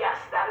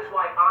 yes, that is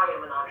why I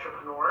am an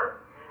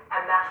entrepreneur.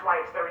 And that's why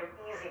it's very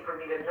easy for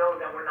me to know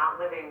that we're not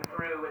living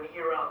through an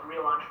era of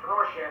real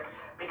entrepreneurship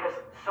because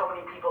so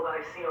many people that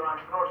I see are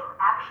entrepreneurs are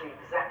actually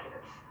executives.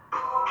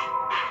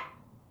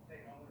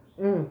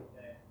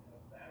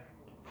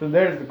 So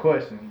there's the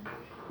question.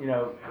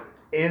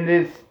 In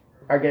this,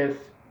 I guess,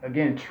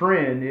 again,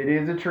 trend, it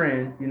is a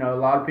trend. A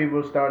lot of people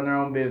are starting their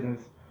own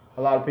business.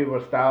 A lot of people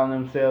are styling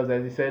themselves,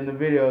 as you said in the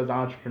video, as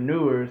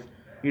entrepreneurs,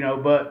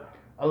 but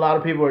a lot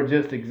of people are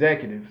just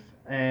executives.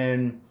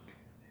 And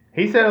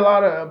he said a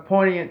lot of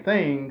poignant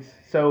things.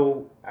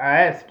 So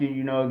I ask you,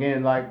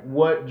 again, like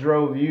what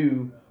drove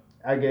you,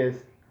 I guess,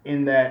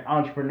 in that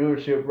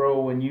entrepreneurship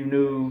role when you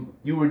knew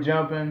you were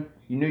jumping,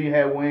 you knew you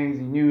had wings,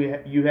 you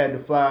knew you had to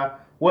fly.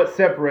 What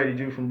separated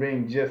you from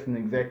being just an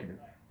executive?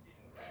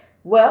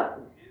 Well,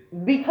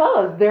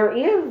 because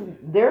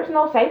there's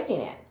no safety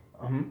net.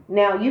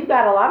 Now you've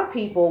got a lot of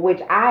people,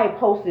 which I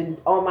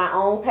posted on my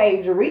own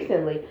page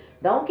recently.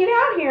 Don't get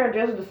out here and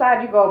just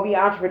decide you're gonna be an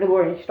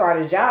entrepreneur and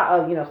start a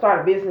job,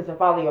 start a business and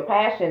follow your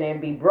passion and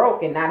be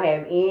broke and not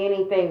have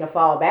anything to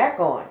fall back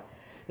on.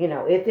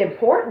 It's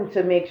important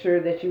to make sure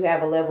that you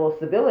have a level of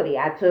stability.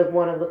 I took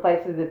one of the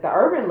classes at the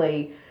Urban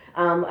League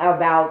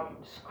about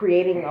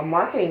creating a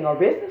marketing or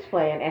business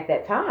plan at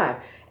that time,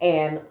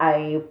 and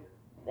a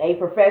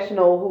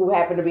professional who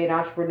happened to be an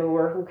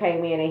entrepreneur who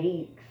came in and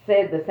he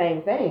said the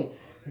same thing.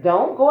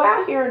 Don't go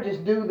out here and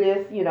just do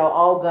this,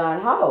 all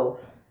gun ho.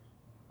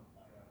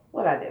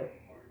 What'd I do?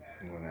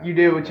 You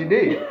did what you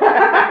did.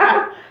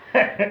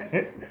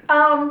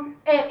 And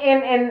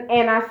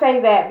I say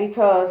that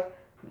because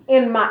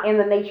in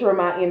the nature of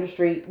my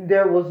industry,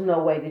 there was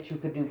no way that you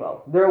could do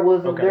both.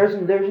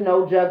 Okay. There's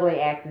no juggling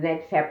act, and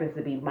that just happens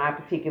to be my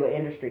particular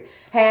industry.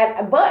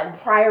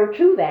 But prior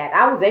to that,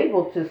 I was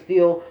able to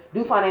still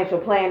do financial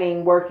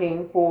planning,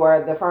 working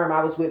for the firm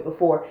I was with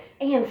before,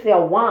 and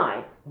sell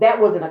wine.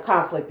 That wasn't a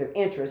conflict of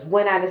interest.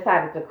 When I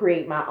decided to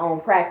create my own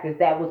practice,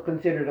 that was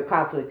considered a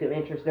conflict of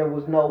interest. There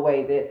was no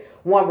way that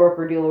one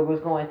broker dealer was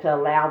going to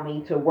allow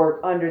me to work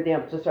under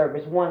them to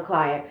service one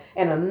client,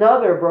 and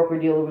another broker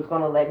dealer was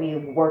going to let me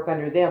work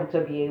under them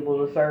to be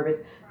able to service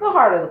the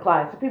heart of the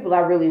clients, the people I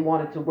really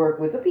wanted to work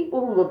with, the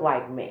people who look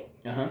like me.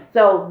 Uh-huh.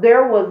 So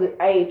there was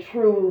a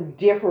true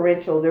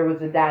differential, there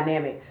was a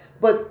dynamic.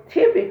 But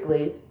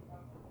typically,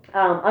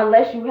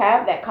 unless you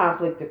have that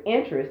conflict of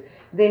interest,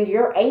 then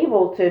you're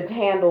able to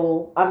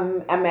handle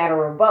a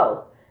matter of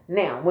both.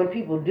 Now, when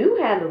people do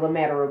handle a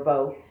matter of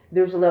both,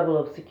 there's a level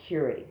of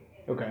security.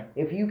 Okay.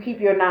 If you keep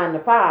your 9 to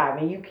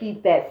 5 and you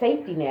keep that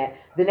safety net,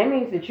 then that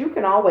means that you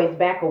can always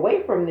back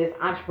away from this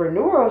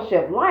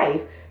entrepreneurship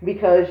life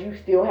because you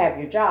still have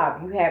your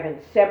job. You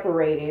haven't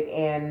separated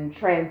and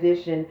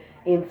transitioned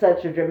in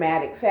such a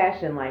dramatic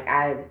fashion like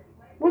I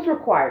was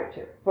required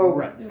to for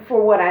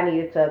what I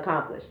needed to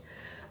accomplish.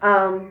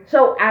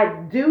 So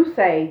I do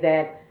say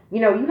that,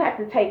 you have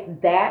to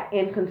take that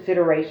in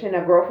consideration.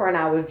 A girlfriend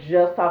I was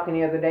just talking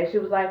the other day, she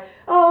was like,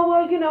 oh,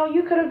 well,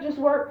 you could have just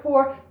worked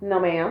for, no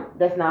ma'am,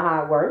 that's not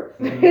how it works.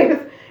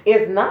 Mm-hmm.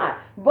 It's not.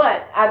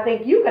 But I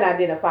think you can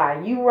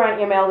identify, you run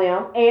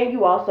MLM and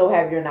you also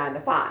have your 9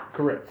 to 5.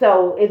 Correct.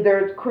 So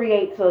there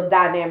creates a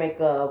dynamic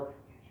of,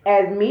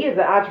 as me as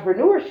an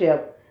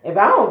entrepreneurship, if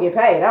I don't get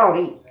paid, I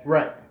don't eat.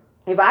 Right.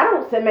 If I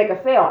don't make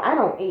a sale, I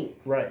don't eat.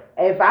 Right.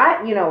 If I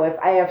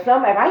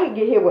can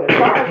get hit with a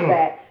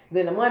chargeback,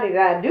 then the money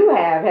that I do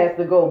have has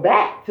to go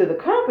back to the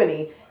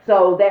company.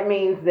 So that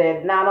means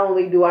that not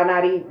only do I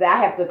not eat, I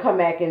have to come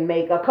back and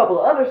make a couple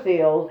of other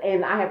sales,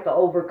 and I have to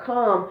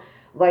overcome,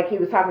 like he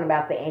was talking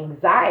about, the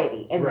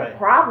anxiety and the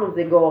problems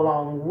that go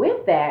along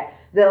with that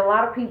a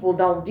lot of people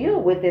don't deal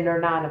with in their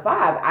 9 to 5.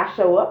 I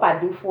show up, I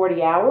do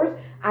 40 hours,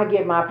 I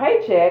get my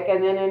paycheck,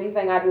 and then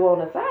anything I do on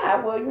the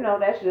side, well,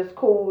 that's just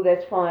cool,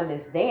 that's fun,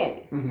 that's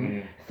dandy. Mm-hmm.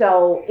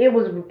 So it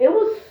was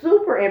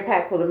super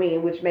impactful to me,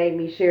 which made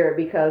me share it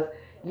because,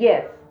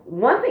 yes,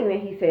 one thing that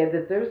he said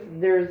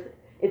that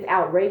it's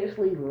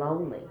outrageously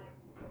lonely.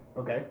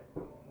 Okay.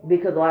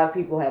 Because a lot of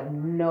people have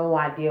no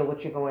idea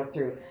what you're going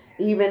through.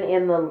 Even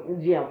in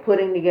the,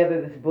 putting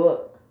together this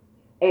book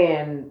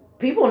and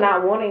people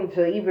not wanting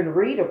to even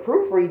read or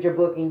proofread your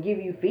book and give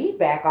you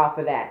feedback off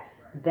of that.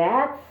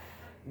 That's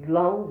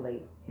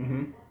lonely.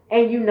 Mm-hmm.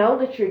 And you know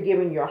that you're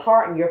giving your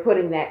heart and you're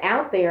putting that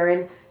out there.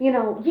 And,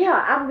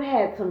 I've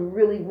had some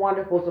really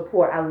wonderful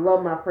support. I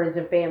love my friends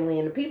and family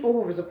and the people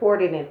who were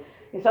supporting.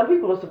 And some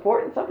people are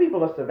supporting, some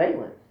people are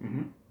surveillance.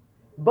 Mm-hmm.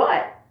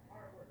 But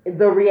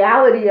the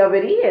reality of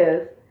it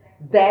is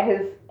that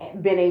has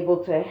been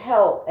able to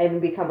help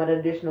and become an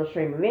additional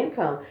stream of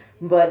income.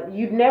 But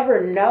you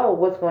never know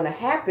what's going to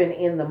happen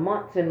in the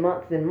months and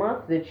months and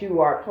months that you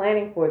are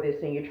planning for this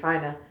and you're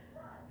trying to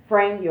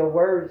frame your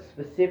words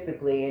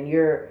specifically and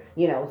you're,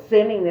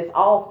 sending this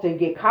off to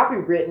get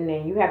copywritten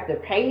and you have to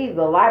pay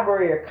the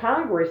Library of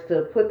Congress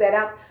to put that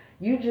out.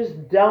 You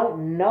just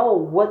don't know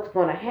what's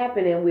going to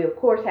happen. And we, of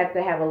course, have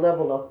to have a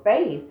level of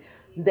faith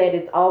that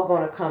it's all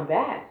going to come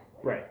back.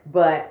 Right.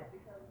 But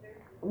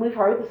we've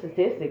heard the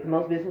statistics.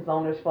 Most business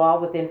owners fall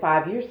within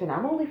 5 years, and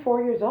I'm only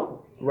 4 years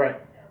old. Right.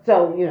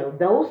 So,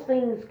 those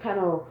things kind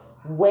of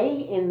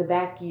weigh in the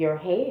back of your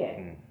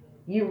head.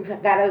 You've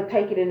got to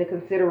take it into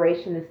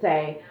consideration and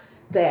say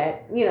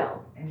that,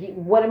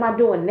 what am I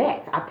doing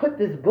next? I put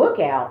this book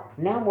out.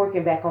 Now I'm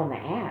working back on the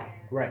app.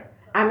 Right.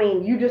 I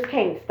mean, you just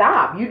can't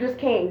stop. You just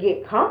can't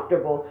get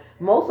comfortable.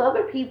 Most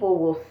other people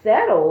will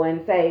settle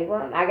and say,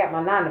 well, I got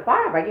my 9 to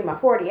 5. I get my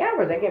 40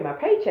 hours. I get my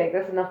paycheck.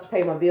 That's enough to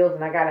pay my bills,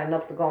 and I got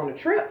enough to go on a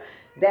trip.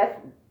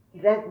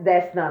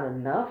 That's not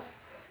enough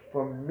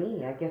for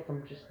me. I guess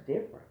I'm just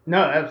different.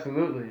 No,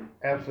 absolutely.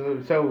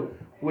 Absolutely. So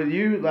with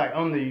you, like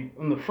on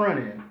the front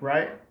end,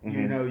 right?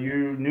 Mm-hmm.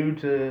 You're new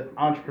to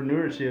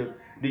entrepreneurship.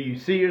 Do you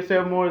see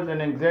yourself more as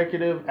an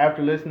executive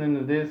after listening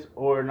to this,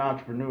 or an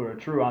entrepreneur, a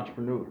true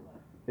entrepreneur?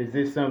 Is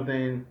this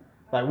something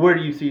like, where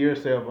do you see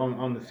yourself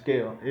on the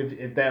scale?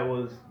 If that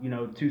was,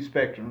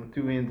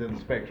 two ends of the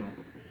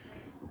spectrum.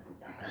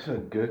 That's a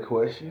good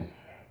question,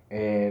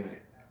 and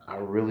I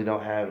really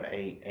don't have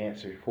a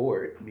answer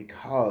for it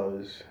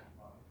because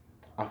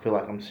I feel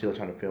like I'm still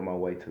trying to feel my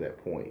way to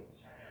that point.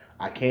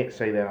 I can't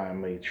say that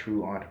I'm a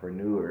true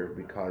entrepreneur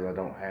because I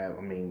don't have.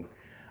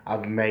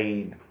 I've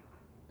made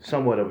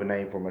somewhat of a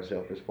name for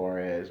myself as far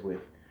as with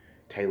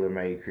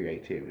tailor-made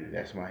creativity.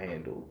 That's my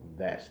handle.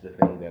 That's the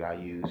thing that I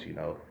use.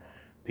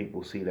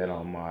 People see that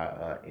on my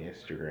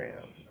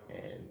Instagram,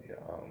 and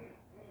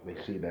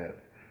they see that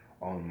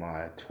on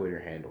my Twitter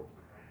handle.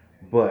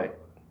 But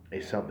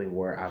it's something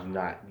where I've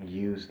not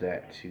used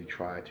that to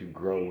try to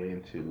grow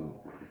into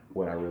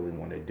what I really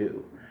want to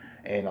do.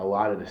 And a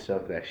lot of the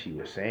stuff that she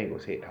was saying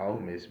was hit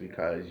home is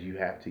because you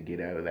have to get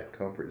out of that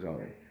comfort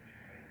zone.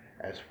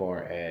 as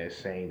far as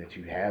saying that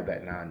you have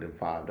that 9 to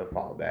 5 to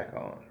fall back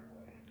on.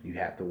 You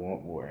have to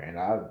want more. And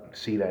I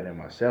see that in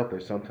myself.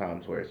 There's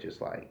sometimes where it's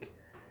just like,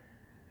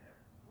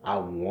 I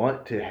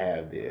want to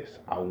have this.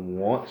 I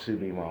want to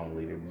be my own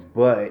leader.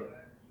 But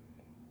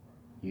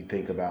you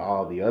think about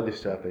all the other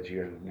stuff that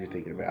you're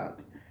thinking about.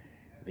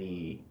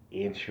 The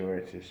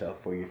insurance and stuff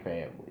for your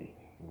family,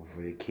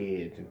 for the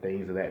kids and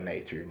things of that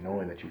nature,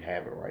 knowing that you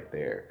have it right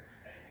there.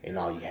 And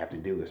all you have to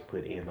do is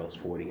put in those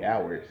 40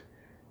 hours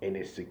and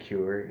it's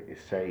secure,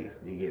 it's safe,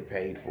 you get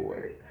paid for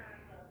it.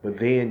 But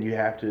then you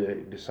have to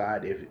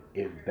decide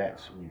if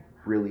that's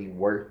really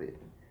worth it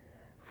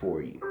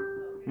for you.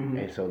 Mm-hmm.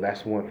 And so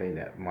that's one thing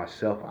that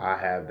myself, I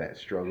have that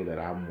struggle that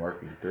I'm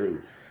working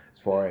through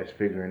as far as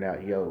figuring out,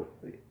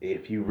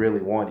 if you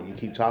really want it, you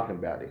keep talking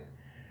about it.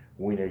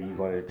 When are you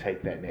going to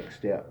take that next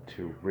step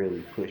to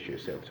really push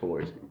yourself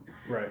towards it?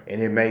 Right.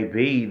 And it may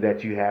be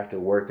that you have to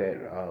work that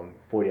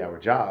 40-hour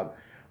job,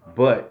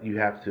 but you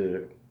have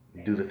to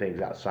do the things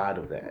outside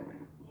of that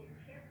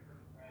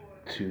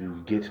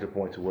to get to the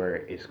point to where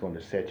it's going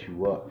to set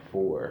you up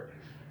for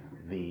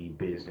the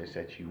business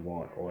that you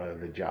want or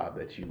the job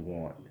that you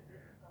want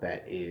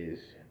that is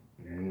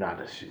not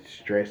a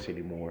stress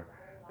anymore,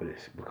 but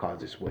it's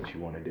because it's what you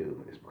want to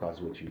do. It's because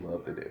it's what you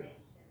love to do.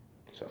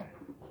 So.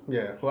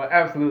 Yeah, well,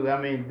 absolutely.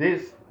 I mean,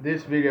 this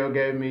video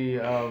gave me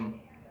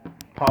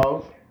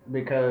pause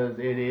because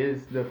it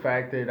is the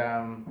fact that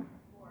I'm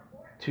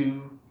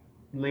too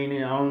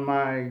lenient on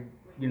my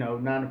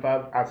 9 to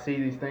 5. I see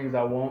these things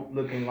I want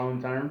looking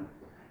long term,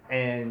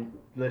 and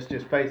let's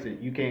just face it,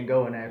 you can't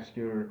go and ask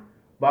your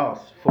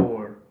boss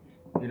for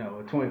a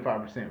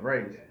 25%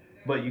 raise,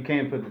 but you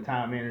can put the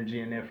time,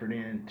 energy, and effort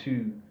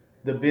into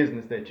the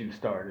business that you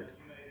started.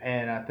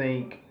 And I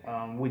think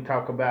we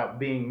talk about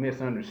being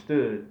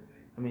misunderstood.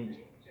 I mean,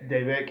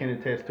 Davette can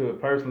attest to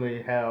it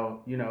personally, how,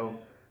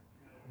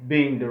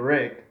 being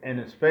direct, and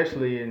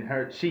especially in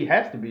her, she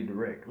has to be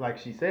direct. Like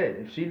she said,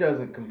 if she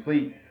doesn't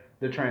complete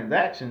the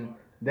transaction,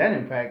 that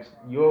impacts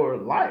your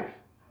life.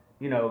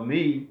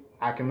 Me,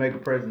 I can make a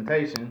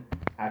presentation,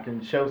 I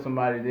can show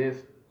somebody this,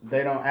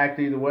 they don't act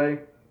either way,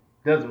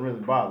 doesn't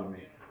really bother me.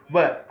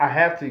 But I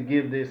have to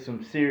give this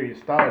some serious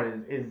thought.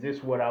 Is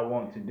this what I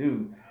want to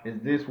do? Is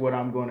this what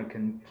I'm going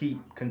to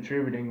keep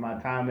contributing my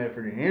time,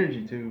 effort, and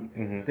energy to?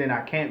 Mm-hmm. Then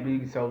I can't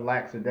be so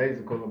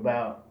lackadaisical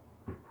about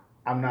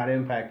I'm not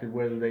impacted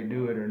whether they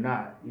do it or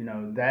not.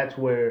 That's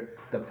where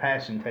the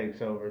passion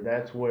takes over.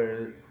 That's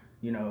where,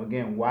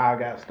 again, why I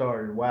got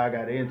started, why I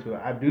got into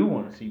it. I do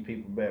want to see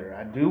people better.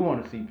 I do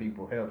want to see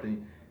people healthy.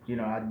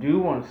 I do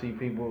want to see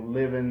people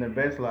living their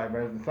best life,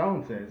 as the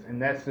song says.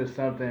 And that's just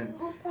something,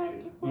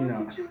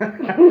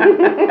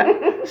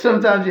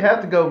 sometimes you have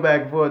to go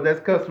back and forth.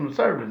 That's customer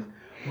service.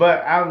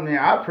 But I mean,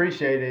 I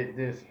appreciated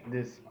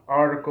this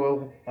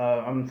article.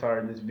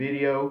 This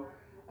video.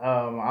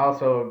 I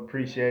also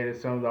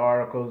appreciated some of the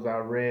articles I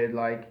read.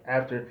 Like,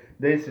 after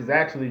this has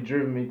actually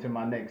driven me to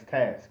my next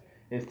task,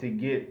 is to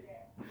get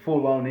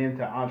full on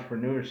into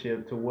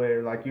entrepreneurship, to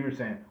where, like you were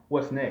saying,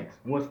 what's next?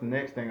 What's the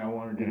next thing I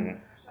want to do? Mm-hmm.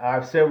 I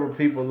have several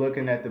people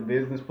looking at the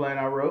business plan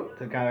I wrote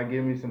to kind of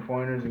give me some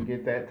pointers and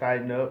get that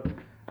tightened up.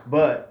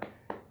 But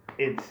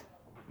it's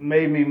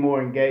made me more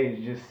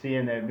engaged just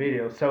seeing that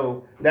video.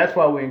 So that's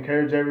why we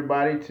encourage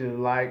everybody to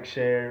like,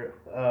 share,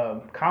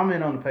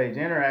 comment on the page,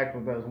 interact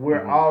with us.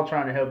 We're all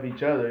trying to help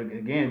each other.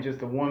 Again,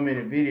 just a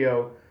 1-minute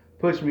video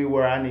pushed me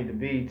where I need to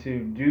be to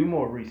do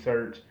more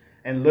research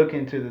and look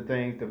into the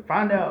things to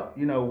find out,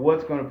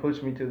 what's going to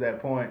push me to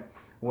that point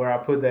where I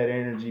put that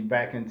energy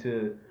back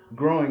into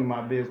growing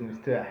my business,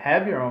 to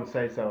have your own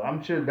say so.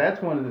 I'm sure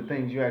that's one of the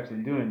things you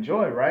actually do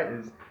enjoy, right?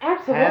 Is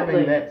Absolutely.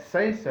 having that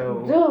say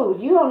so.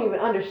 Dude, you don't even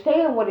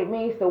understand what it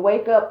means to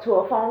wake up to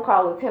a phone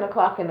call at 10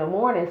 o'clock in the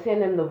morning,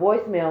 send them the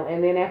voicemail,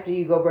 and then after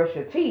you go brush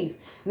your teeth,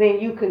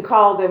 then you can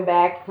call them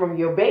back from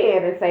your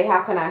bed and say,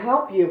 how can I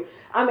help you?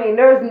 I mean,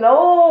 there's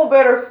no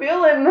better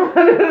feeling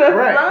under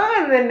the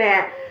sun than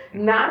that.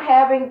 Not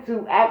having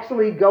to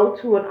actually go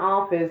to an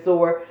office,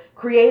 or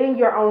creating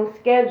your own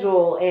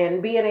schedule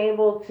and being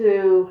able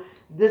to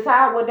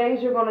decide what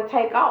days you're going to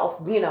take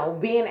off,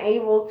 being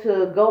able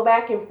to go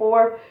back and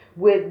forth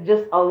with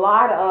just a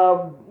lot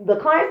of the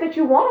clients that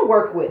you want to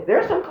work with.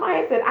 There's some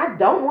clients that I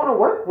don't want to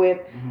work with,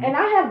 and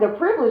I have the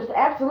privilege to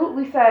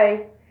absolutely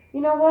say,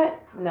 you know what?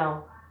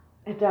 No,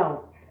 I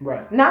don't.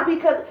 Right. Not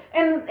because,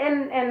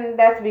 and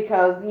that's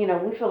because,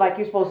 we feel like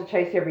you're supposed to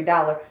chase every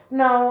dollar.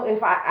 No,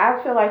 if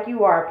I feel like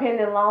you are a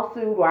pending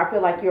lawsuit, or I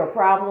feel like you're a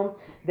problem,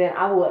 then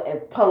I will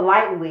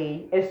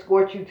politely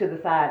escort you to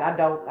the side. I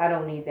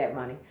don't need that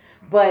money.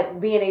 But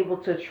being able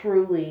to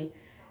truly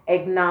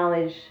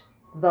acknowledge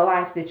the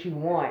life that you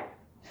want.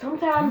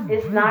 Sometimes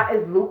it's not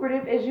as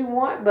lucrative as you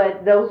want,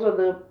 but those are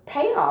the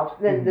payoffs,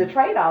 the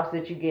trade-offs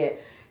that you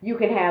get. You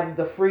can have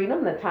the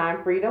freedom, the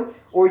time freedom,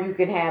 or you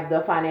can have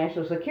the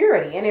financial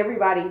security. And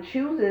everybody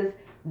chooses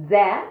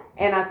that.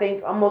 And I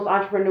think most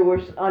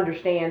entrepreneurs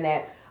understand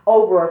that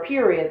over a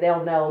period,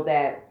 they'll know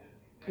that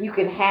you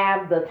can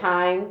have the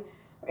time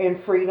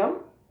and freedom,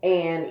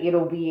 and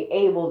it'll be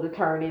able to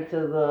turn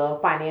into the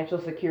financial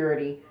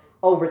security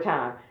over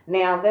time.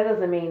 Now, that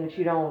doesn't mean that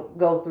you don't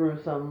go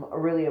through some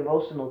really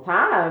emotional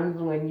times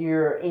when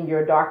you're in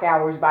your dark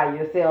hours by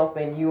yourself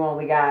and you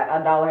only got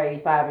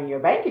 $1.85 in your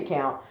bank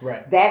account.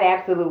 Right. That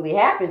absolutely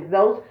happens.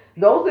 Those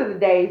are the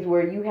days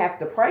where you have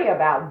to pray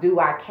about, do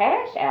I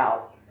cash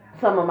out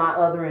some of my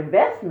other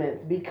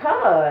investments,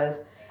 because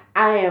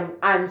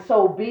I'm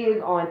so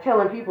big on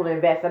telling people to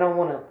invest. I don't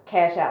want to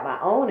cash out my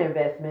own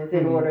investments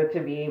in order to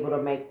be able to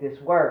make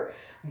this work.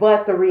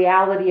 But the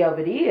reality of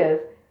it is,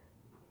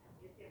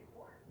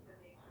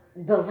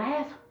 the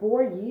last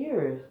 4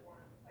 years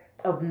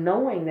of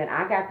knowing that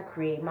I got to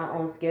create my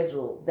own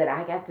schedule, that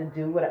I got to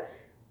do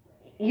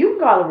you can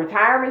call it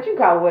retirement, you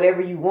can call it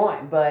whatever you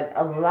want, but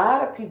a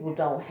lot of people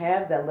don't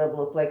have that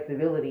level of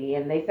flexibility,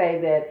 and they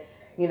say that,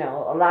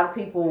 a lot of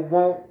people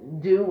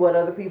won't do what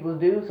other people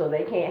do, so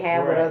they can't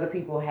have what other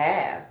people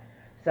have.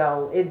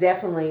 So it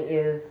definitely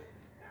is.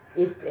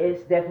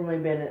 It's definitely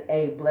been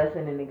a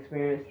blessing and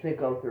experience to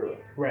go through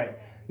it. Right.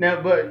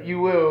 Now, but you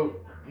will,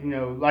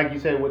 like you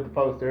said with the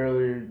post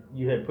earlier,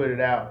 you had put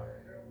it out.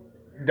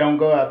 Don't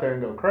go out there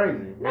and go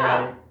crazy,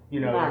 right?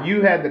 No.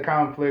 You had the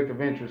conflict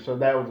of interest, so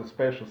that was a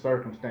special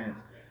circumstance.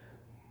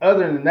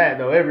 Other than that,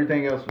 though,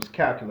 everything else was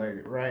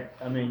calculated, right?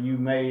 I mean, you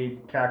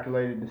made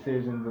calculated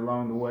decisions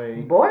along the way.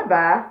 Boy,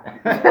 bye.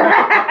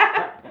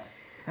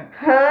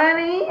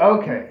 Honey.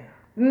 Okay.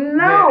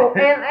 No,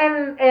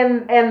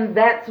 and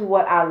that's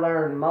what I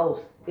learned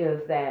most,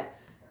 is that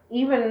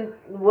even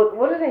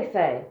what do they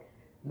say?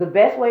 The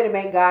best way to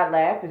make God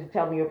laugh is to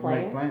tell me your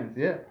plans. Make plans,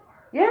 yeah.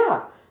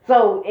 Yeah.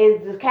 So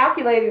it's just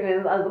calculated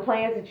in the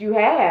plans that you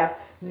have.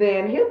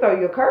 Then he'll throw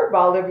you a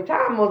curveball every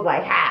time. I was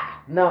like,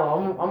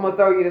 no, I'm gonna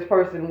throw you this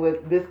person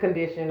with this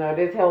condition or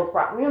this health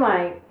problem. You're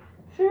like,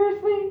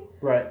 seriously?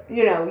 Right.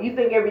 You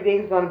think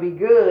everything's gonna be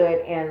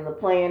good, and the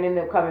plan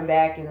ended up coming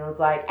back, and it was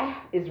like,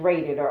 it's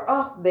rated,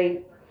 or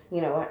they,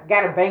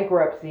 got a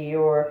bankruptcy,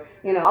 or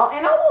and all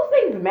those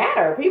things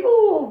matter.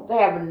 People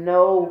have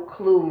no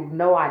clue,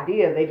 no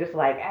idea. They just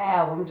like,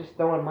 I'm just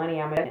throwing money.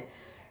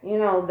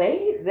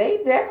 They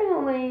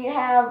definitely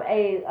have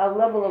a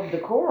level of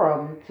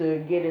decorum to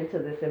get into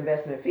this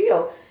investment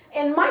field.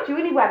 And mind you,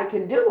 anybody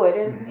can do it.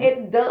 And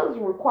it does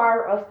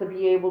require us to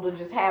be able to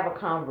just have a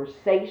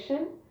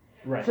conversation,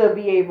 right, to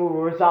be able to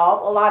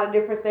resolve a lot of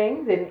different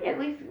things and at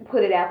least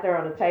put it out there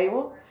on the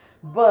table.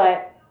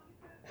 But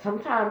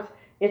sometimes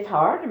it's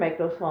hard to make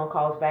those phone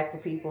calls back to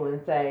people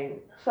and say,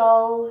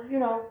 so,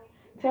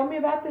 tell me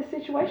about this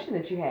situation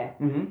that you have.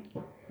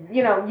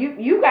 You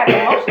got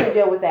to emotionally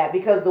deal with that,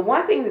 because the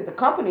one thing that the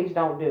companies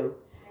don't do,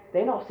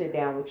 they don't sit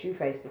down with you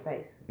face to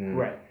face.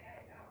 Right.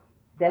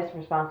 That's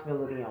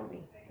responsibility on me.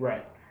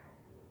 Right.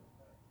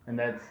 And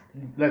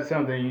that's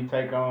something you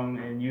take on,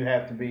 and you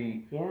have to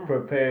be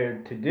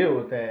prepared to deal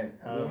with that.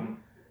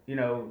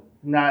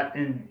 Not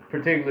in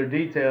particular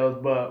details,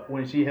 but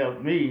when she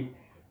helped me,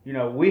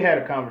 we had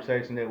a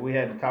conversation that we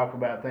had to talk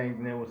about things,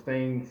 and there was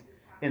things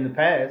in the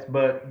past,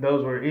 but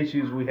those were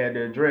issues we had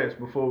to address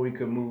before we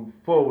could move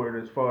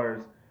forward as far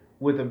as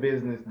with a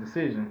business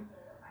decision.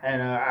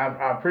 And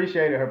I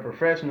appreciated her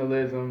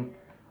professionalism.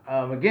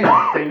 Again,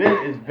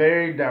 David is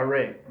very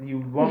direct. You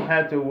won't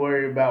have to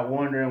worry about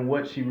wondering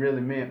what she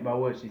really meant by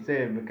what she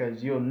said,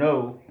 because you'll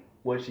know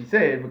what she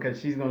said,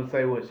 because she's going to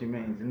say what she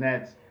means. And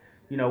that's,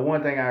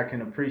 one thing I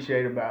can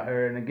appreciate about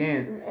her. And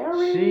again,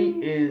 she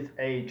is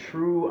a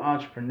true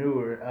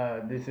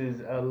entrepreneur. This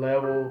is a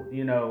level,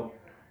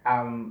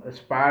 I'm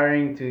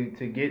aspiring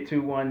to get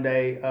to one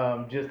day.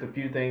 Just a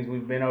few things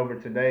we've been over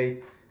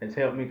today has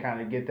helped me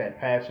kind of get that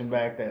passion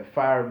back, that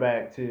fire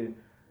back to,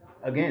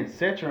 again,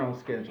 set your own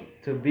schedule,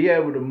 to be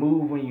able to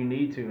move when you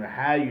need to and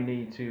how you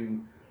need to.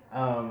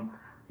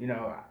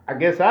 I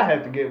guess I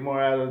have to get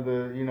more out of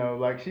the,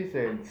 like she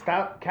said,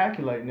 stop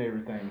calculating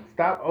everything.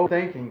 Stop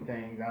overthinking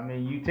things. I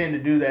mean, you tend to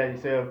do that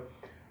yourself.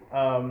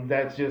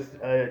 That's just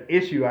an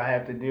issue I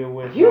have to deal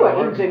with. You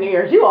an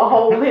engineer. You a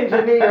whole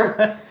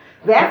engineer.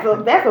 That's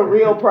a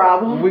real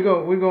problem. We're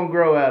gonna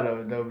grow out of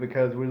it, though,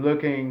 because we're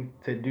looking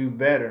to do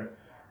better.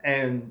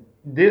 And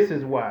this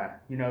is why,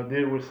 we're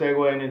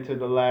segueing into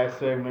the last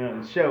segment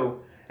of the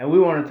show, and we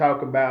want to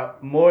talk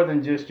about more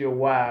than just your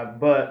why,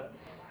 but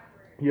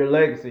your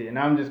legacy. And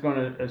I'm just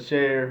going to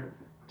share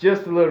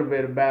just a little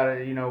bit about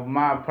it.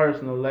 My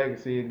personal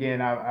legacy.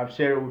 Again, I've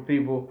shared it with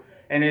people,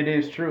 and it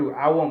is true.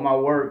 I want my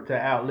work to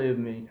outlive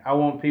me. I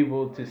want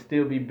people to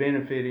still be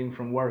benefiting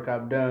from work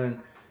I've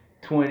done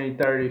 20,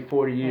 30,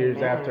 40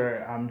 years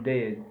after I'm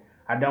dead.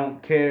 I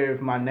don't care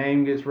if my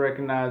name gets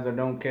recognized. I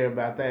don't care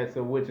about that.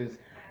 So, which is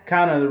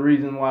kind of the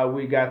reason why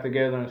we got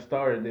together and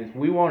started this.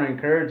 We want to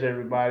encourage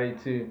everybody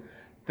to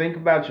think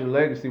about your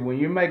legacy. When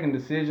you're making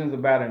decisions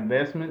about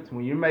investments,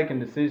 when you're making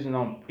decisions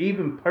on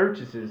even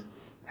purchases,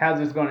 how's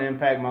this going to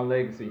impact my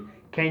legacy?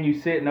 Can you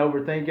sit and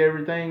overthink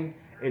everything?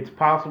 It's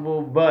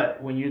possible,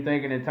 but when you're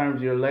thinking in terms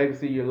of your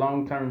legacy, your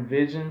long-term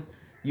vision,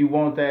 you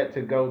want that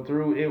to go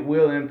through. It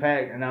will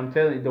impact, and I'm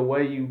telling you, the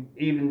way you,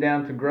 even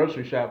down to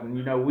grocery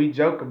shopping, we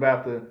joke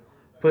about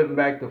putting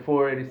back the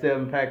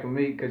 $4.87 pack of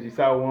meat because you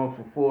saw one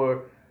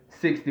for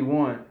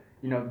 $4.61.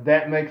 you know,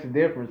 that makes a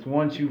difference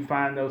once you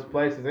find those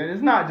places. And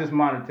it's not just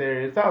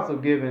monetary, it's also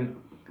giving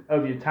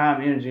of your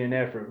time, energy, and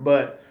effort.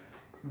 But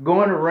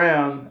going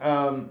around,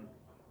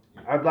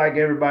 I'd like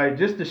everybody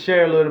just to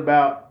share a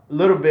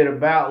little bit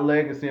about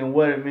legacy and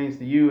what it means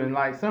to you, and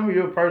like some of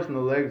your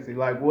personal legacy.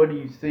 Like, what do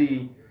you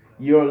see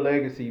your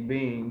legacy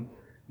being,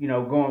 you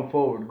know, going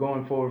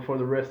forward for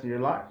the rest of your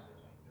life?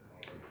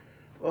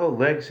 Well,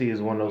 legacy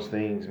is one of those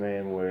things,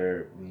 man,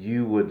 where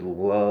you would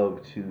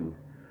love to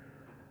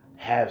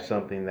have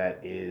something that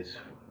is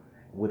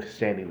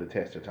withstanding the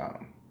test of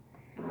time,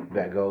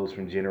 that goes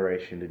from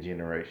generation to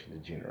generation to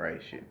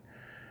generation.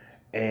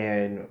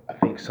 And I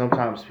think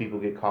sometimes people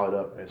get caught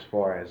up as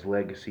far as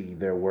legacy,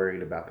 they're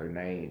worried about their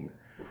name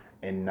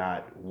and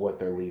not what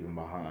they're leaving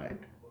behind.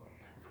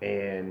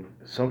 And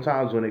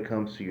sometimes when it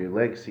comes to your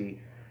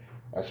legacy,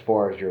 as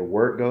far as your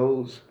work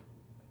goes,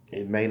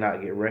 it may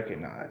not get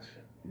recognized,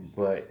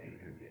 but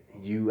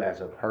you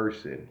as a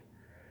person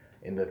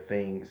and the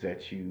things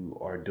that you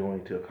are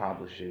doing to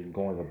accomplish it and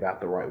going about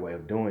the right way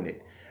of doing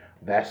it,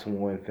 that's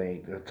one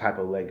thing, the type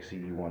of legacy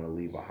you want to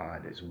leave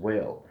behind as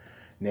well.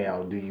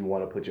 Now, do you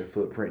want to put your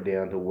footprint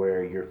down to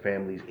where your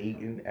family's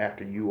eating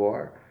after you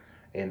are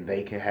and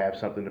they can have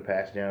something to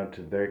pass down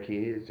to their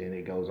kids and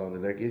it goes on to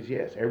their kids?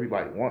 Yes,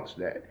 everybody wants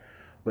that.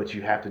 But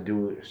you have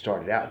to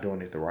start it out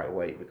doing it the right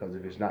way, because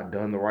if it's not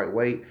done the right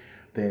way,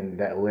 then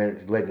that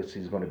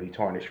legacy is going to be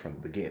tarnished from the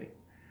beginning.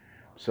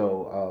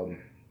 So,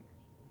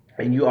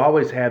 and you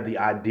always have the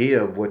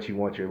idea of what you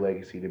want your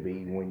legacy to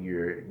be when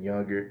you're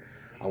younger.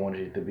 I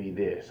wanted it to be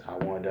this. I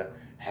wanted to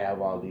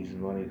have all these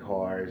money,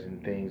 cars,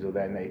 and things of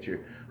that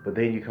nature. But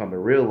then you come to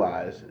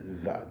realize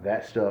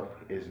that stuff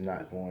is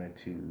not going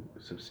to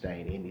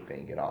sustain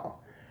anything at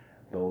all.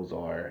 Those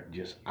are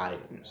just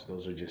items.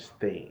 Those are just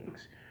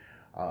things.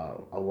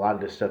 A lot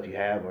of the stuff you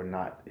have are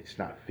not. It's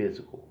not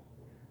physical.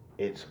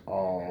 It's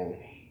all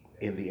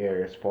in the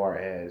air as far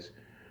as,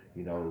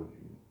 you know,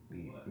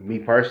 me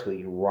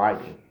personally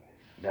writing.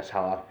 That's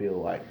how I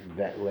feel like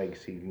that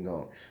legacy can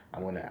go.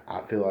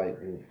 I feel like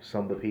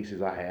some of the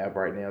pieces I have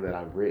right now that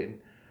I've written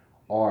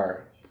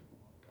are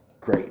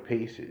great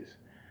pieces,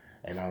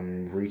 and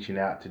I'm reaching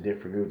out to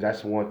different groups.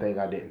 That's one thing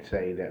I didn't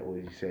say. That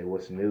was, you said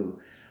what's new.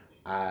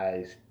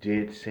 I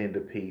did send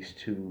a piece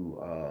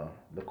to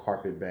the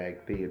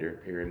Carpetbag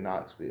Theater here in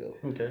Knoxville.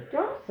 Okay.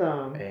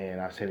 Awesome. And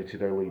I sent it to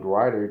their lead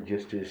writer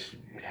just to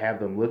have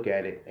them look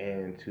at it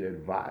and to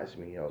advise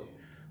me,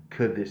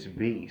 could this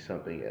be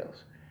something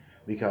else?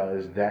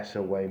 Because that's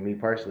the way, me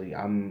personally,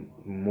 I'm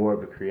more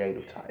of a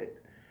creative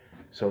type.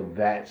 So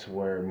that's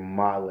where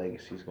my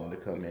legacy is going to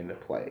come into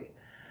play.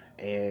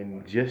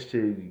 And just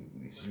to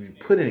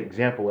put an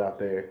example out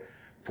there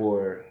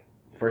for,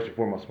 first and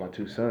foremost, my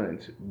two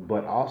sons,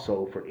 but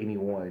also for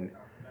anyone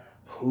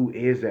who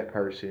is that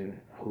person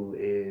who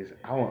is,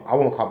 I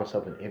won't call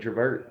myself an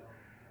introvert,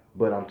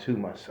 but I'm too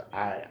much.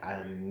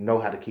 I know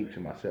how to keep to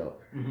myself,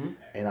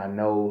 and I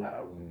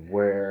know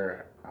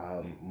where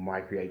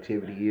my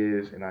creativity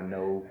is, and I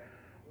know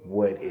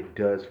what it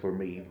does for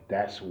me.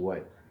 That's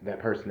what that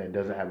person that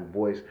doesn't have a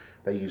voice,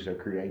 they use their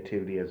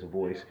creativity as a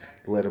voice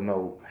to let them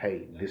know,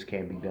 hey, this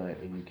can be done,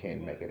 and you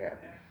can make it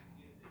happen.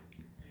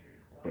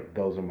 But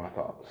those are my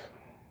thoughts.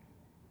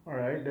 All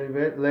right,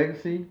 David.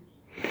 Legacy.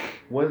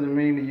 What does it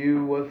mean to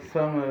you? What's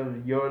some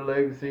of your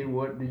legacy?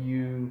 What do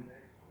you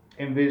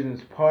envision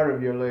as part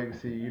of your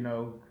legacy? You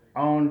know,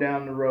 on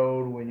down the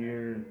road when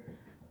you're,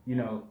 you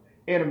know,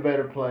 in a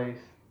better place,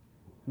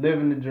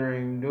 living the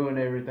dream, doing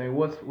everything.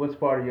 What's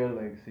part of your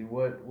legacy?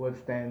 What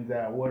stands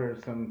out? What are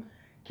some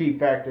key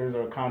factors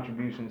or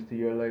contributions to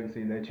your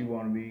legacy that you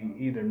want to be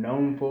either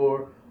known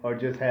for or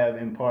just have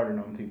imparted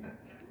on people?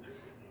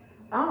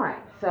 All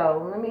right,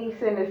 so let me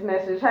send this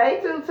message. Hey,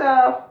 Too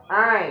Tough. All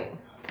right.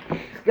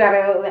 Got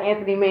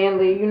Anthony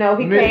Manley. You know,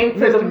 he came to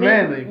Mr. the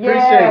Manley, meet.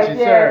 appreciate you,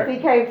 sir. He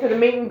came to the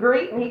meet and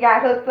greet, and he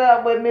got hooked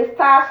up with Miss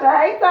Tasha.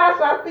 Hey,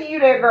 Tasha, I see you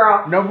there,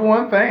 girl. Number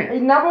one fan.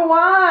 He's number one.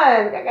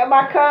 I got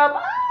my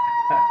cup.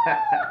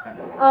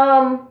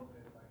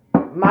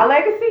 My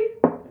legacy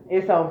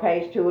is on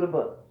page 2 of the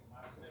book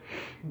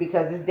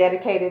because it's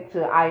dedicated to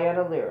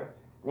Ayana Lyra,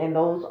 and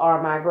those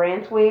are my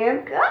grand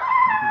twins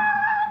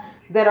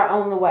that are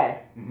on the way.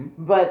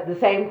 But the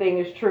same thing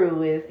is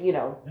true is, you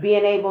know,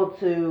 being able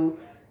to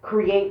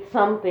create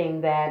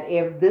something that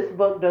if this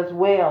book does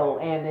well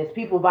and as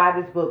people buy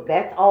this book,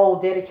 that's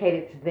all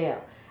dedicated to them.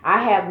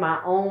 I have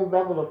my own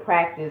level of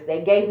practice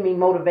that gave me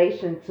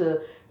motivation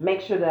to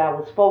make sure that I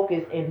was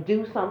focused and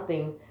do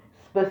something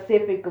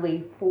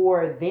specifically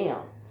for them.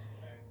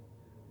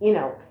 You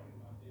know,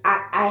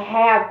 I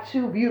have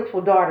 2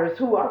 beautiful daughters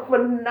who are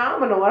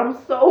phenomenal. I'm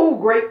so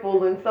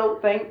grateful and so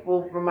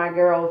thankful for my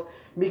girls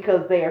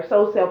because they are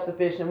so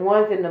self-sufficient.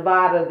 One's in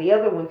Nevada, the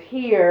other one's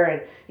here,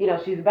 and you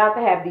know she's about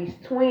to have these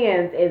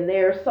twins, and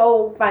they're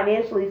so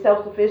financially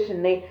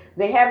self-sufficient.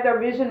 They have their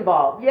vision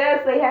vault.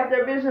 Yes, they have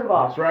their vision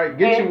vault. That's right.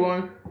 Get you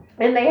one.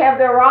 and they have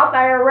their Roth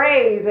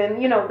IRAs,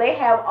 and they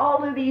have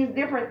all of these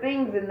different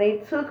things, and they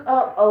took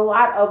up a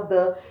lot of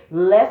the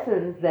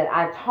lessons that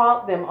I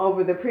taught them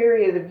over the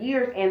period of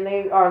years, and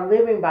they are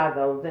living by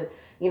those. And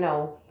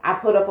I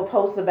put up a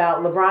post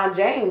about LeBron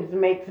James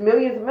makes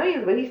millions and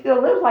millions, but he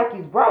still lives like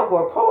he's broke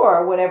or poor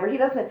or whatever. He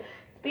doesn't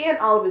spend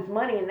all of his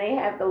money, and they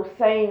have those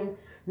same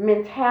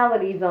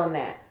mentalities on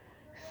that.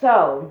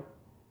 So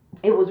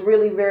it was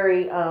really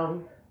very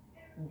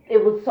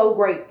it was so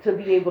great to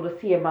be able to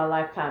see in my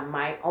lifetime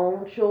my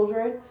own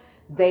children.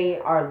 They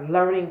are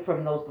learning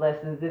from those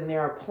lessons, and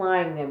they're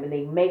applying them, and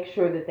they make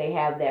sure that they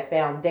have that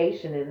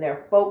foundation, and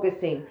they're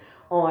focusing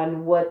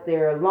on what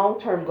their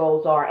long-term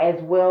goals are, as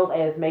well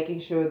as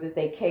making sure that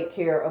they take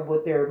care of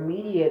what their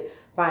immediate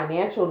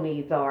financial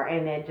needs are.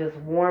 And that just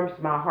warms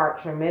my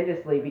heart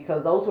tremendously,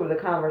 because those were the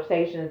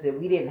conversations that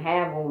we didn't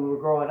have when we were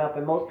growing up,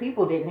 and most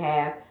people didn't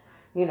have.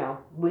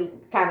 We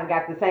kind of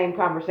got the same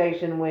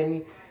conversation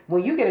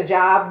when you get a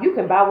job, you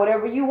can buy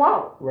whatever you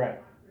want. Right.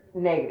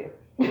 Negative.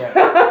 Right.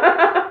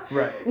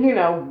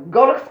 Right.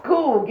 Go to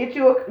school,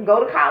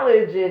 go to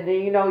college, and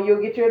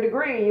you'll get your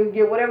degree, and you'll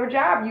get whatever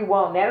job you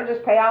want. That'll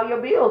just pay all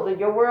your bills, and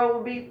your world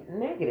will be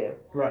negative.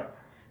 Right.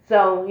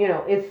 So,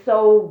 it's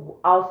so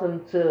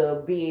awesome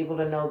to be able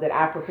to know that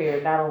I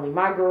prepared not only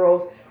my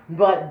girls,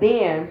 but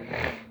then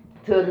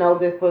to know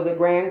that for the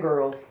grand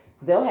girls,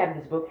 they'll have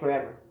this book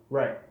forever.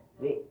 Right.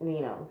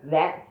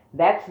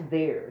 That's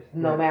theirs.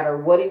 No matter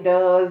what it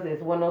does,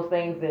 it's one of those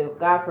things that,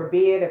 God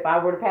forbid, if I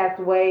were to pass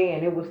away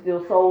and it was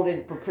still sold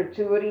in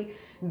perpetuity,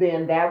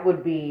 then that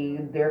would be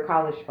their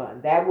college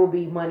fund. That will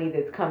be money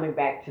that's coming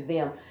back to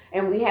them.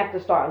 And we have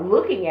to start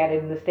looking at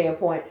it in the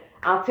standpoint.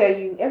 I'll tell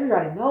you,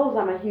 everybody knows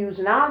I'm a huge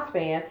Nas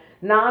fan.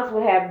 Nas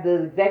would have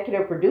the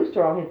executive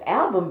producer on his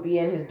album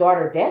being his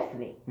daughter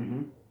Destiny.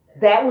 Mm-hmm.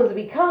 That was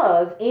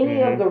because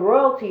any of the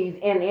royalties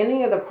and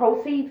any of the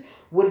proceeds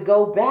would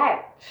go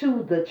back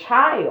to the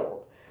child.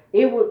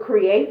 It would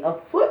create a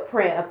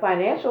footprint, a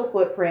financial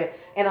footprint,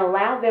 and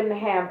allow them to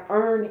have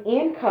earned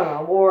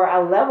income, or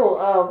a level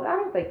of, I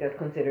don't think that's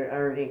considered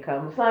earned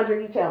income.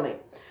 Sandra, you tell me.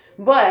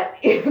 But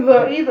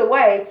either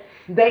way,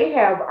 they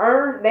have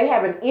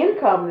an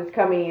income that's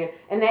coming in,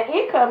 and that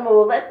income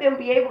will let them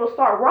be able to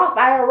start Roth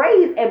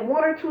IRAs at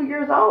 1 or 2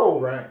 years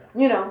old. Right.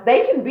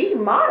 They can be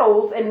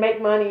models and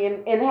make money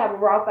and have a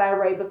Roth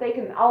IRA, but they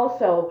can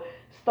also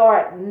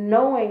start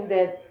knowing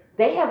that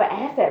they have an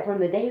asset from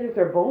the day that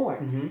they're born.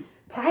 Mm-hmm.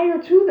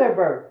 Prior to their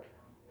birth.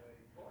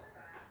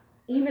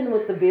 Even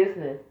with the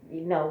business,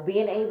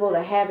 being able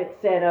to have it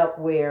set up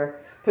where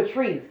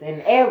Patrice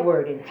and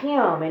Edward and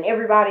Tim and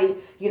everybody,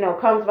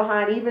 comes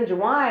behind. Even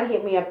Jawan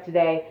hit me up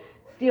today,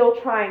 still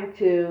trying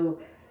to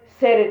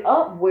set it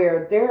up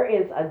where there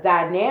is a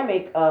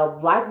dynamic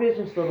of Life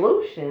Vision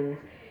Solutions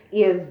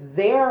is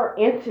their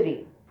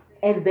entity.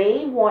 And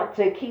they want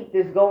to keep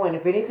this going.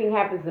 If anything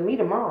happens to me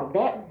tomorrow,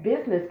 that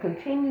business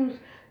continues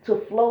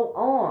to flow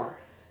on.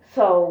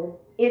 So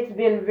it's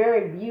been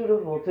very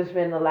beautiful to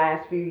spend the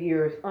last few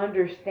years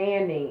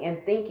understanding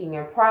and thinking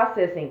and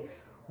processing,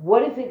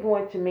 what is it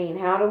going to mean?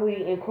 How do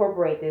we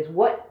incorporate this?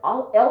 What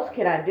else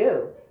can I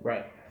do?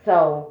 Right.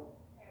 So,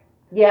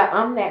 yeah,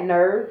 I'm that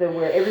nerd that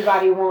where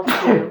everybody wants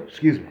to.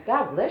 Excuse me.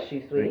 God bless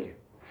you, sweetie. Thank you.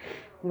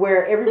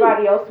 Where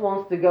everybody else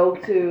wants to go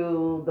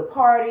to the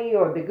party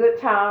or the good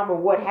time or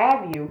what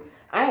have you.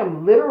 I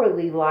am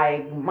literally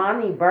like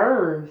Monty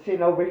Burns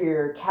sitting over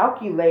here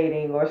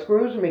calculating, or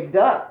Scrooge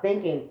McDuck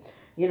thinking,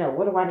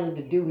 what do I need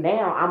to do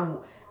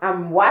now?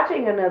 I'm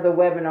watching another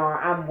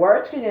webinar. I'm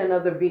watching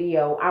another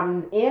video.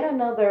 I'm in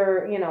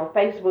another,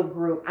 Facebook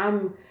group.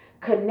 I'm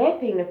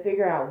connecting to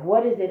figure out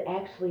what does it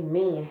actually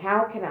mean?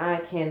 How can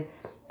I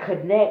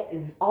connect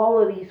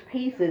all of these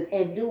pieces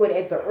and do it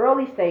at the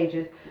early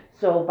stages,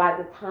 so by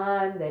the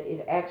time that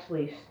it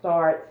actually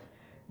starts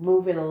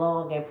moving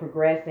along and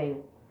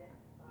progressing,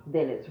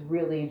 then it's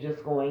really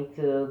just going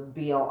to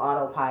be on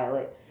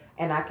autopilot,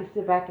 and I can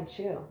sit back and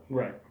chill.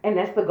 Right. And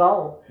that's the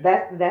goal.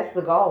 That's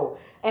the goal.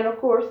 And of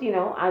course,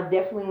 I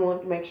definitely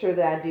want to make sure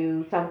that I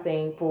do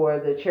something for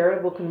the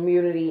charitable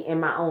community in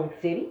my own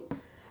city.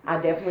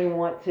 I definitely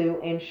want to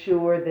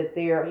ensure that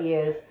there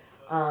is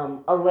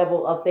a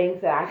level of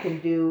things that I can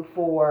do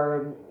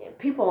for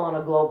people on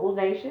a global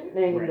nation,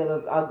 and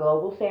a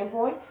global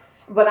standpoint.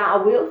 But I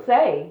will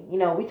say,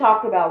 we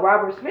talked about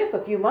Robert Smith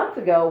a few months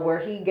ago, where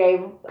he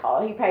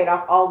paid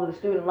off all of the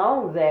student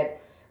loans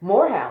at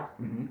Morehouse.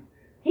 Mm-hmm.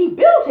 He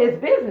built his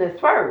business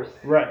first.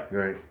 Right.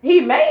 Right.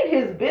 He made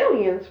his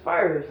billions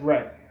first.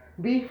 Right.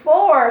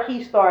 Before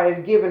he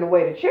started giving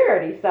away to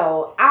charity.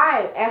 So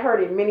I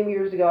heard it many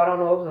years ago. I don't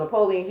know if it was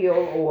Napoleon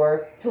Hill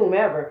or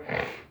whomever,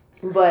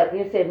 but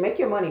it said, make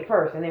your money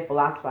first and then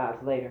philosophize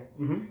later.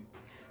 Mm-hmm.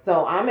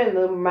 So I'm in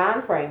the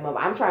mind frame of,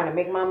 I'm trying to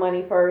make my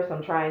money first.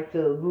 I'm trying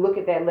to look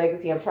at that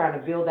legacy. I'm trying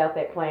to build out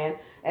that plan.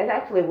 That's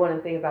actually one of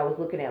the things I was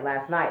looking at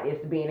last night, is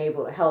being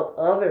able to help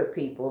other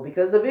people,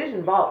 because the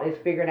Vision Vault is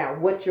figuring out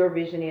what your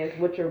vision is,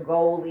 what your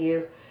goal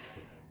is.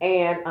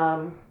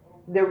 And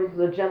there was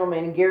a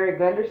gentleman, Gary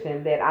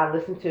Gunderson, that I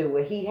listened to,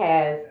 where he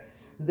has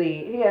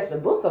he has the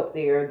book up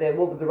there that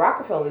what the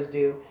Rockefellers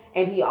do,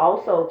 and he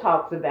also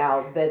talks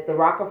about that the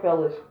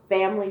Rockefellers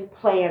family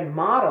plan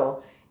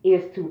model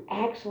is to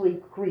actually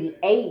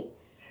create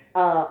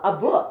a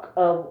book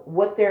of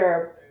what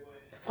their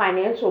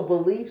financial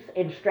beliefs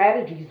and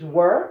strategies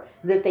were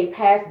that they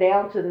pass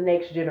down to the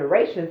next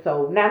generation.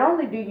 So not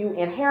only do you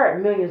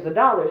inherit millions of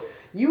dollars,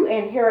 you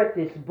inherit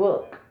this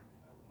book.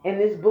 And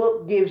this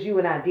book gives you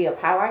an idea of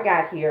how I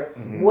got here,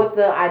 what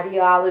the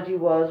ideology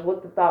was,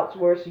 what the thoughts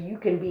were, so you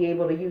can be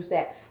able to use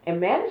that and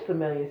manage the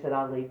millions that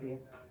I'll leave you.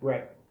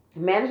 Right.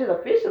 Manage it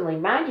efficiently.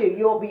 Mind you,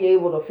 you'll be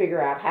able to figure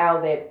out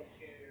how that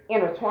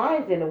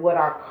intertwines into what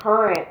our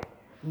current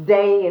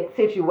day and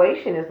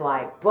situation is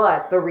like.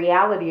 But the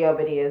reality of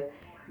it is,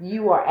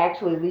 you are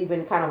actually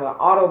leaving kind of an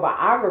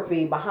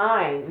autobiography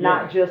behind,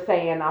 not just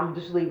saying, I'm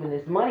just leaving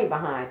this money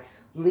behind.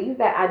 Leave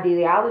that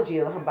ideology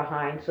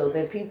behind so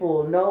that people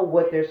will know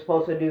what they're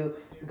supposed to do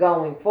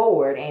going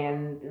forward.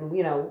 And,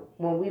 you know,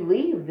 when we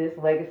leave this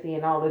legacy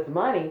and all this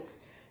money,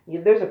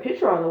 there's a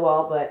picture on the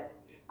wall, but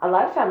a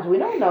lot of times we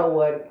don't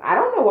know I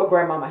don't know what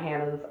Grandmama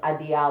Hannah's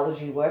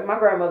ideology was. My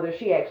grandmother,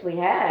 she actually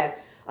had,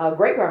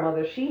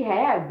 great-grandmother, she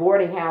had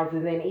boarding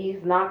houses in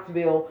East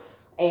Knoxville,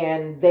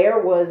 and there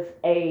was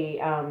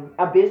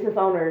a business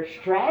owner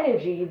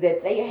strategy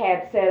that they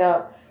had set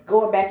up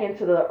going back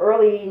into the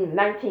early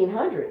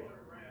 1900s.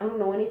 I don't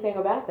know anything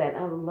about that.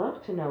 I'd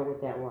love to know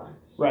what that was.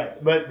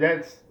 Right, but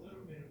that's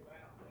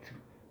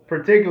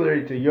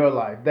particularly to your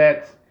life.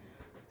 That's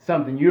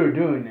something you're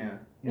doing now.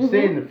 You're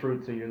seeing the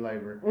fruits of your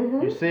labor.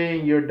 You're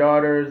seeing your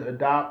daughters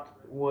adopt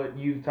what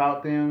you've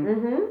taught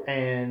them,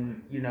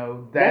 and you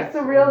know that's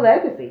the real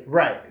legacy.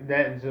 Right.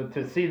 That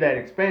to see that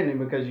expanding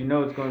because you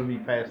know it's going to be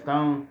passed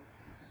on,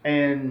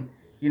 and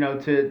you know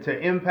to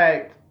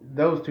impact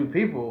those two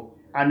people.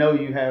 I know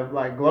you have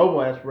like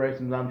global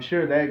aspirations. I'm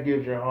sure that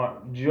gives your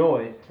heart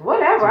joy.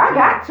 Whatever. I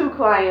got 2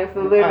 clients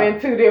that live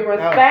in 2 different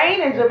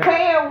Spain and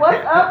Japan.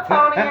 What's up,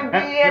 Tony and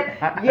Ben?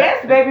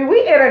 Yes, baby.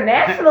 We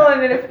international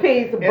in this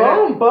piece.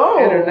 Boom,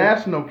 boom.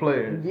 International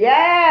players.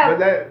 Yeah.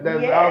 But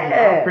that's awesome.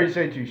 I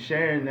appreciate you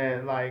sharing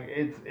that. Like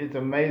it's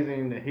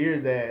amazing to hear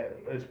that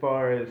as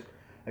far as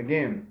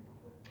again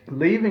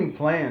leaving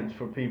plans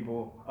for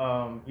people.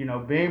 You know,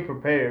 being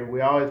prepared.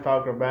 We always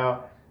talk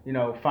about you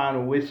know,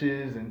 final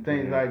wishes and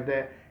things like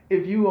that.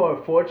 If you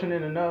are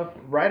fortunate enough,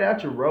 write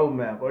out your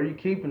roadmap. Are you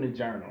keeping a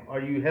journal?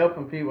 Are you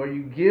helping people? Are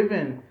you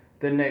giving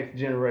the next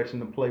generation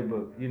the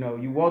playbook? You know,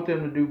 you want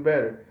them to do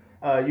better.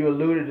 You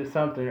alluded to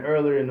something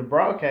earlier in the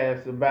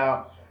broadcast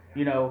about,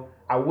 you know,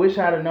 I wish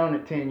I'd have known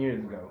it 10 years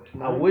ago.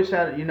 I wish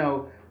you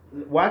know,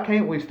 why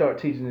can't we start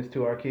teaching this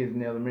to our kids in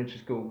the elementary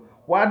school?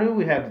 Why do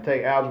we have to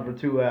take Algebra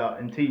 2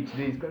 out and teach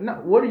these? No,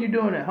 what are you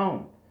doing at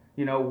home?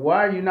 You know,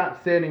 why are you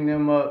not setting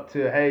them up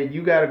to, hey,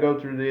 you got to go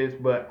through this,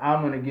 but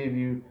I'm going to give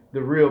you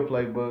the real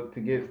playbook to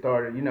get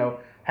started. You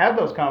know, have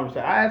those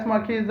conversations. I ask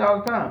my kids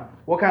all the time,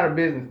 what kind of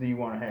business do you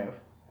want to have?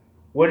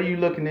 What are you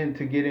looking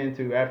to get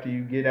into after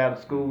you get out of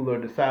school or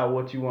decide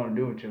what you want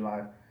to do with your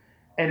life?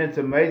 And it's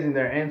amazing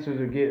their answers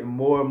are getting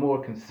more and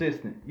more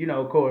consistent. You know,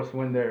 of course,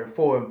 when they're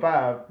 4 and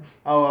 5,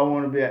 oh, I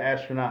want to be an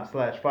astronaut /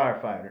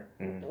 firefighter.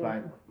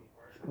 Like,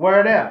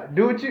 word out.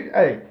 Do what you,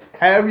 hey,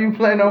 however you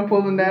plan on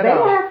pulling that off. They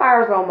don't have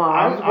fires on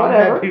Mars, I'm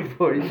whatever. happy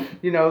for you.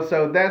 You know,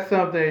 so that's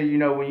something, you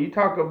know, when you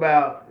talk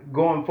about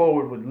going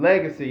forward with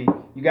legacy,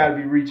 you got to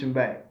be reaching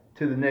back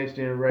to the next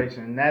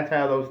generation. And that's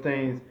how those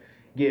things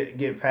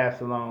get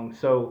passed along.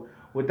 So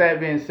with that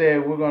being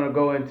said, we're going to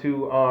go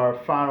into our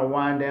final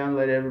wind down,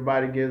 let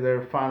everybody give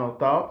their final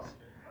thoughts.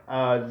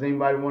 Does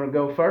anybody want to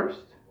go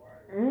first?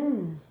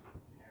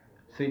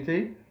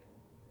 CT?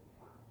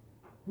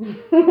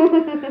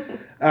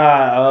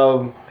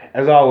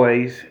 As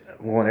always,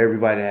 we want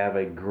everybody to have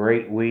a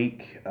great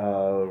week.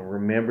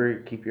 Remember,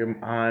 keep your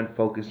mind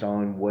focused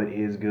on what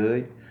is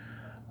good.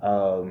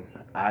 I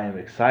am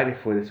excited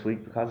for this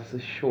week because it's a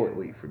short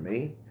week for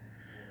me.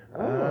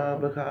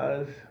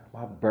 Because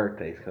my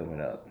birthday's coming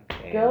up.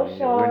 And Go,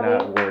 Shawty. we're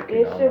not working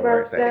It's on your my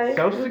birthday.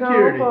 Social We're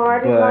Security. gonna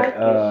party But, like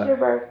it's your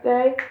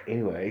birthday.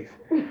 Anyways.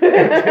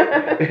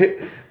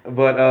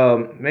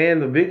 But, man,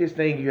 the biggest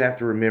thing you have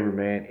to remember,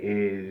 man,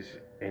 is,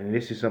 and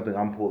this is something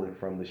I'm pulling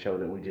from the show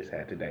that we just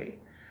had today,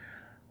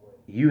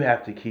 you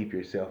have to keep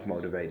yourself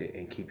motivated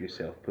and keep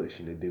yourself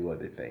pushing to do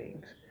other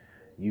things.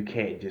 You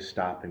can't just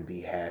stop and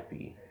be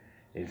happy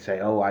and say,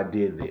 oh, I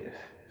did this,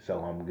 so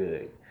I'm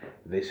good.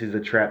 This is a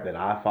trap that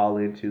I fall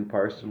into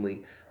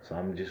personally, so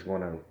I'm just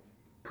going to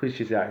push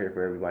this out here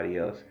for everybody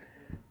else.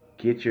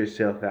 Get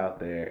yourself out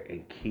there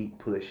and keep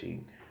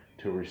pushing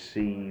to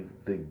receive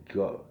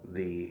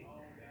the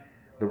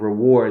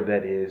reward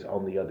that is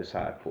on the other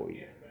side for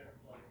you.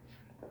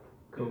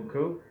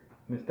 Cool.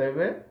 Miss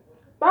David?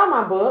 Buy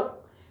my book.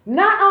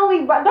 Not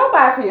only, but don't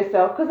buy it for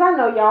yourself, because I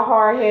know y'all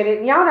hard-headed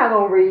and y'all not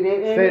going to read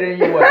it. Say it in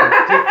your way.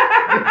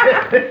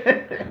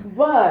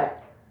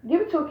 But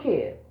give it to a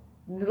kid.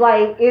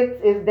 Like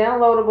it's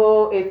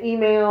downloadable, it's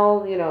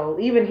email,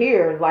 even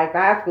here, like the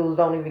high schools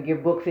don't even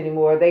give books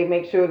anymore. They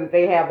make sure that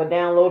they have a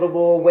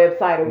downloadable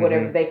website or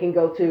whatever they can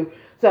go to.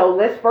 So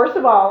let's first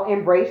of all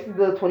embrace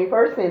the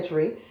 21st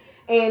century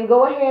and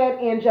go ahead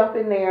and jump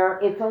in there.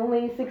 It's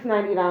only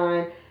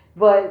 $6.99,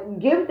 but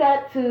give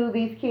that to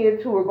these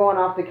kids who are going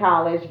off to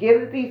college.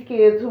 Give it to these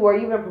kids who are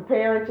even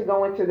preparing to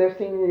go into their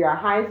senior year of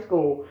high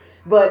school.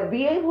 But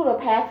be able to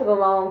pass it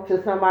along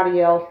to somebody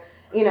else.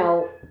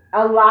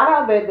 A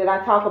lot of it that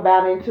I talk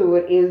about into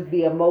it is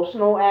the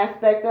emotional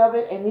aspect of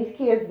it. And these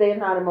kids, they're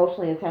not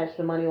emotionally attached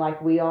to money like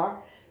we are.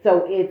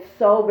 So it's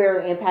so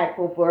very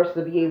impactful for us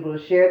to be able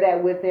to share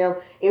that with them.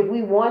 If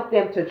we want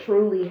them to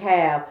truly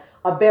have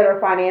a better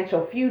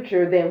financial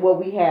future than what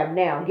we have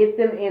now, get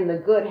them in the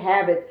good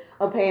habits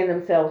of paying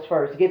themselves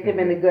first. Get them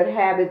in the good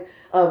habits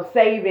of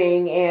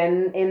saving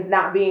and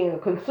not being a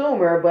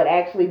consumer, but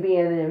actually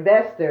being an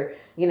investor.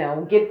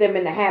 Get them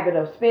in the habit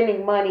of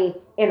spending money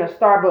in a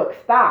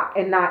Starbucks stock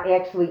and not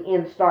actually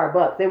in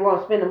Starbucks. They were going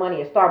to spend the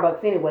money at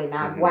Starbucks anyway.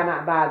 Now, why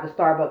not buy the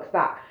Starbucks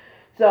stock?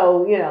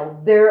 So,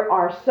 there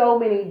are so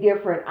many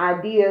different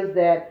ideas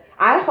that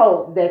I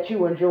hope that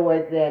you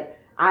enjoyed that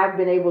I've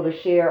been able to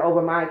share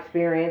over my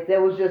experience.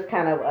 There was just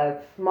kind of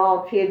a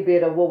small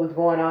tidbit of what was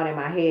going on in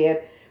my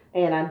head.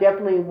 And I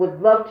definitely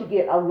would love to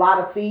get a lot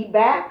of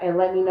feedback and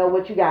let me know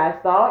what you guys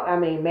thought. I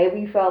mean,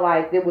 maybe you felt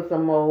like there was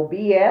some old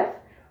BS.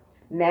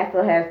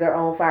 NASA has their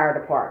own fire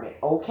department.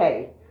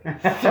 Okay.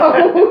 So,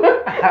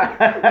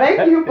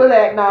 thank you for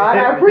that, Nod.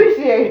 I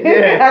appreciate it.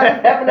 Yeah. I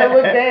just happened to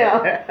look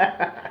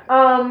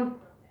down.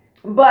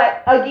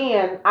 But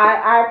again,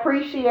 I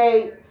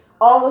appreciate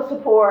all the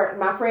support,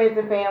 my friends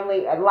and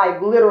family.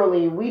 Like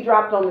literally, we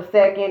dropped on the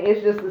 2nd.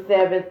 It's just the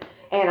 7th.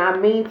 And I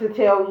mean to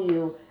tell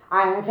you,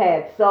 I have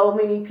had so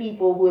many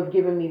people who have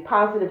given me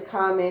positive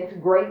comments,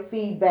 great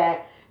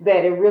feedback,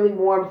 that it really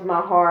warms my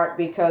heart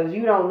because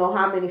you don't know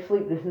how many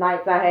sleepless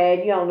nights I had.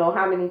 You don't know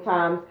how many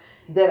times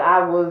that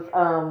I was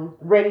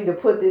ready to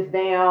put this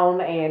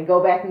down and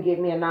go back and get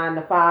me a 9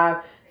 to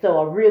 5. So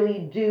I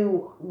really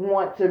do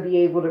want to be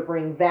able to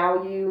bring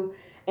value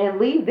and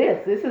leave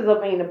this. This is,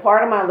 a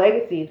part of my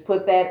legacy is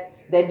put that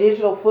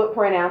digital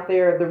footprint out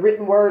there, the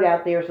written word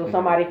out there, so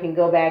somebody can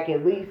go back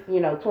at least,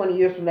 20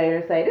 years from later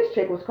and say, this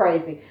chick was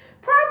crazy.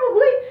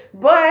 Probably,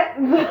 but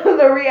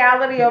the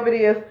reality of it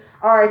is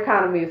our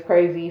economy is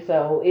crazy,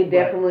 so it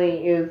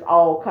definitely is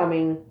all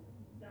coming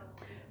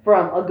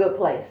from a good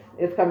place.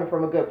 It's coming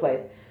from a good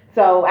place.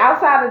 So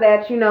outside of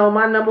that,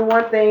 my number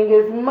one thing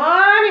is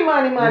money. And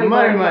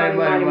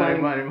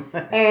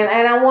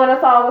I want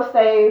us all to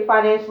stay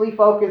financially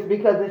focused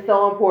because it's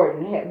so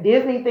important.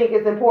 Disney think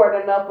it's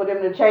important enough for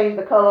them to change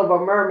the color of a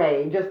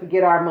mermaid just to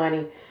get our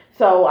money.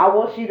 So I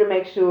want you to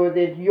make sure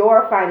that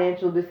your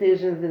financial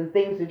decisions and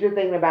things that you're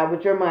thinking about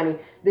with your money,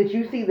 that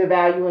you see the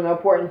value and the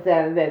importance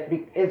of that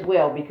as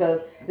well.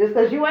 Because just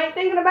because you ain't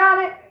thinking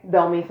about it,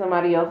 don't mean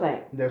somebody else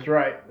ain't. That's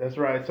right.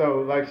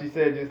 So like she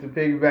said, just to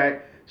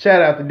piggyback,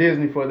 shout out to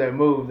Disney for that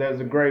move. That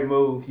was a great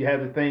move. You have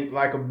to think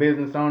like a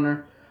business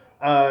owner.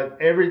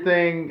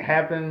 Everything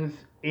happens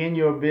in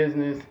your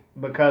business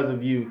because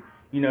of you.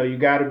 You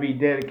got to be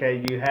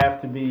dedicated. You have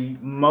to be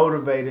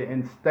motivated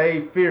and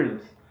stay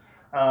fearless.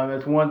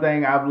 That's one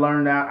thing I've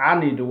learned out I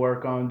need to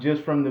work on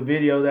just from the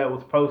video that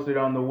was posted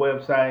on the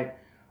website.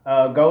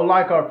 Go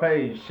like our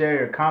page,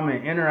 share,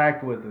 comment,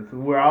 interact with us.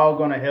 We're all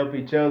going to help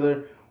each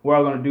other. We're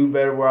all going to do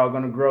better. We're all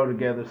going to grow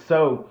together.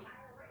 So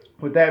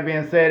with that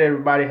being said,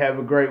 everybody have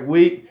a great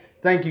week.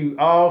 Thank you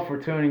all for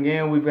tuning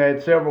in. We've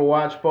had several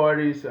watch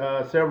parties,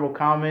 several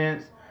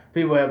comments.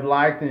 People have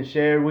liked and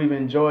shared. We've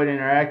enjoyed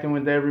interacting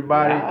with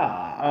everybody.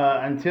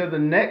 Yeah. Until the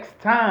next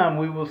time,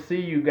 we will see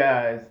you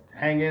guys.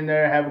 Hang in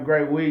there. Have a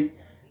great week.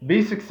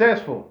 Be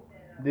successful.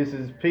 This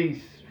is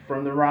Peace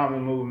from the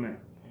Ramen Movement.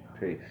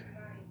 Peace.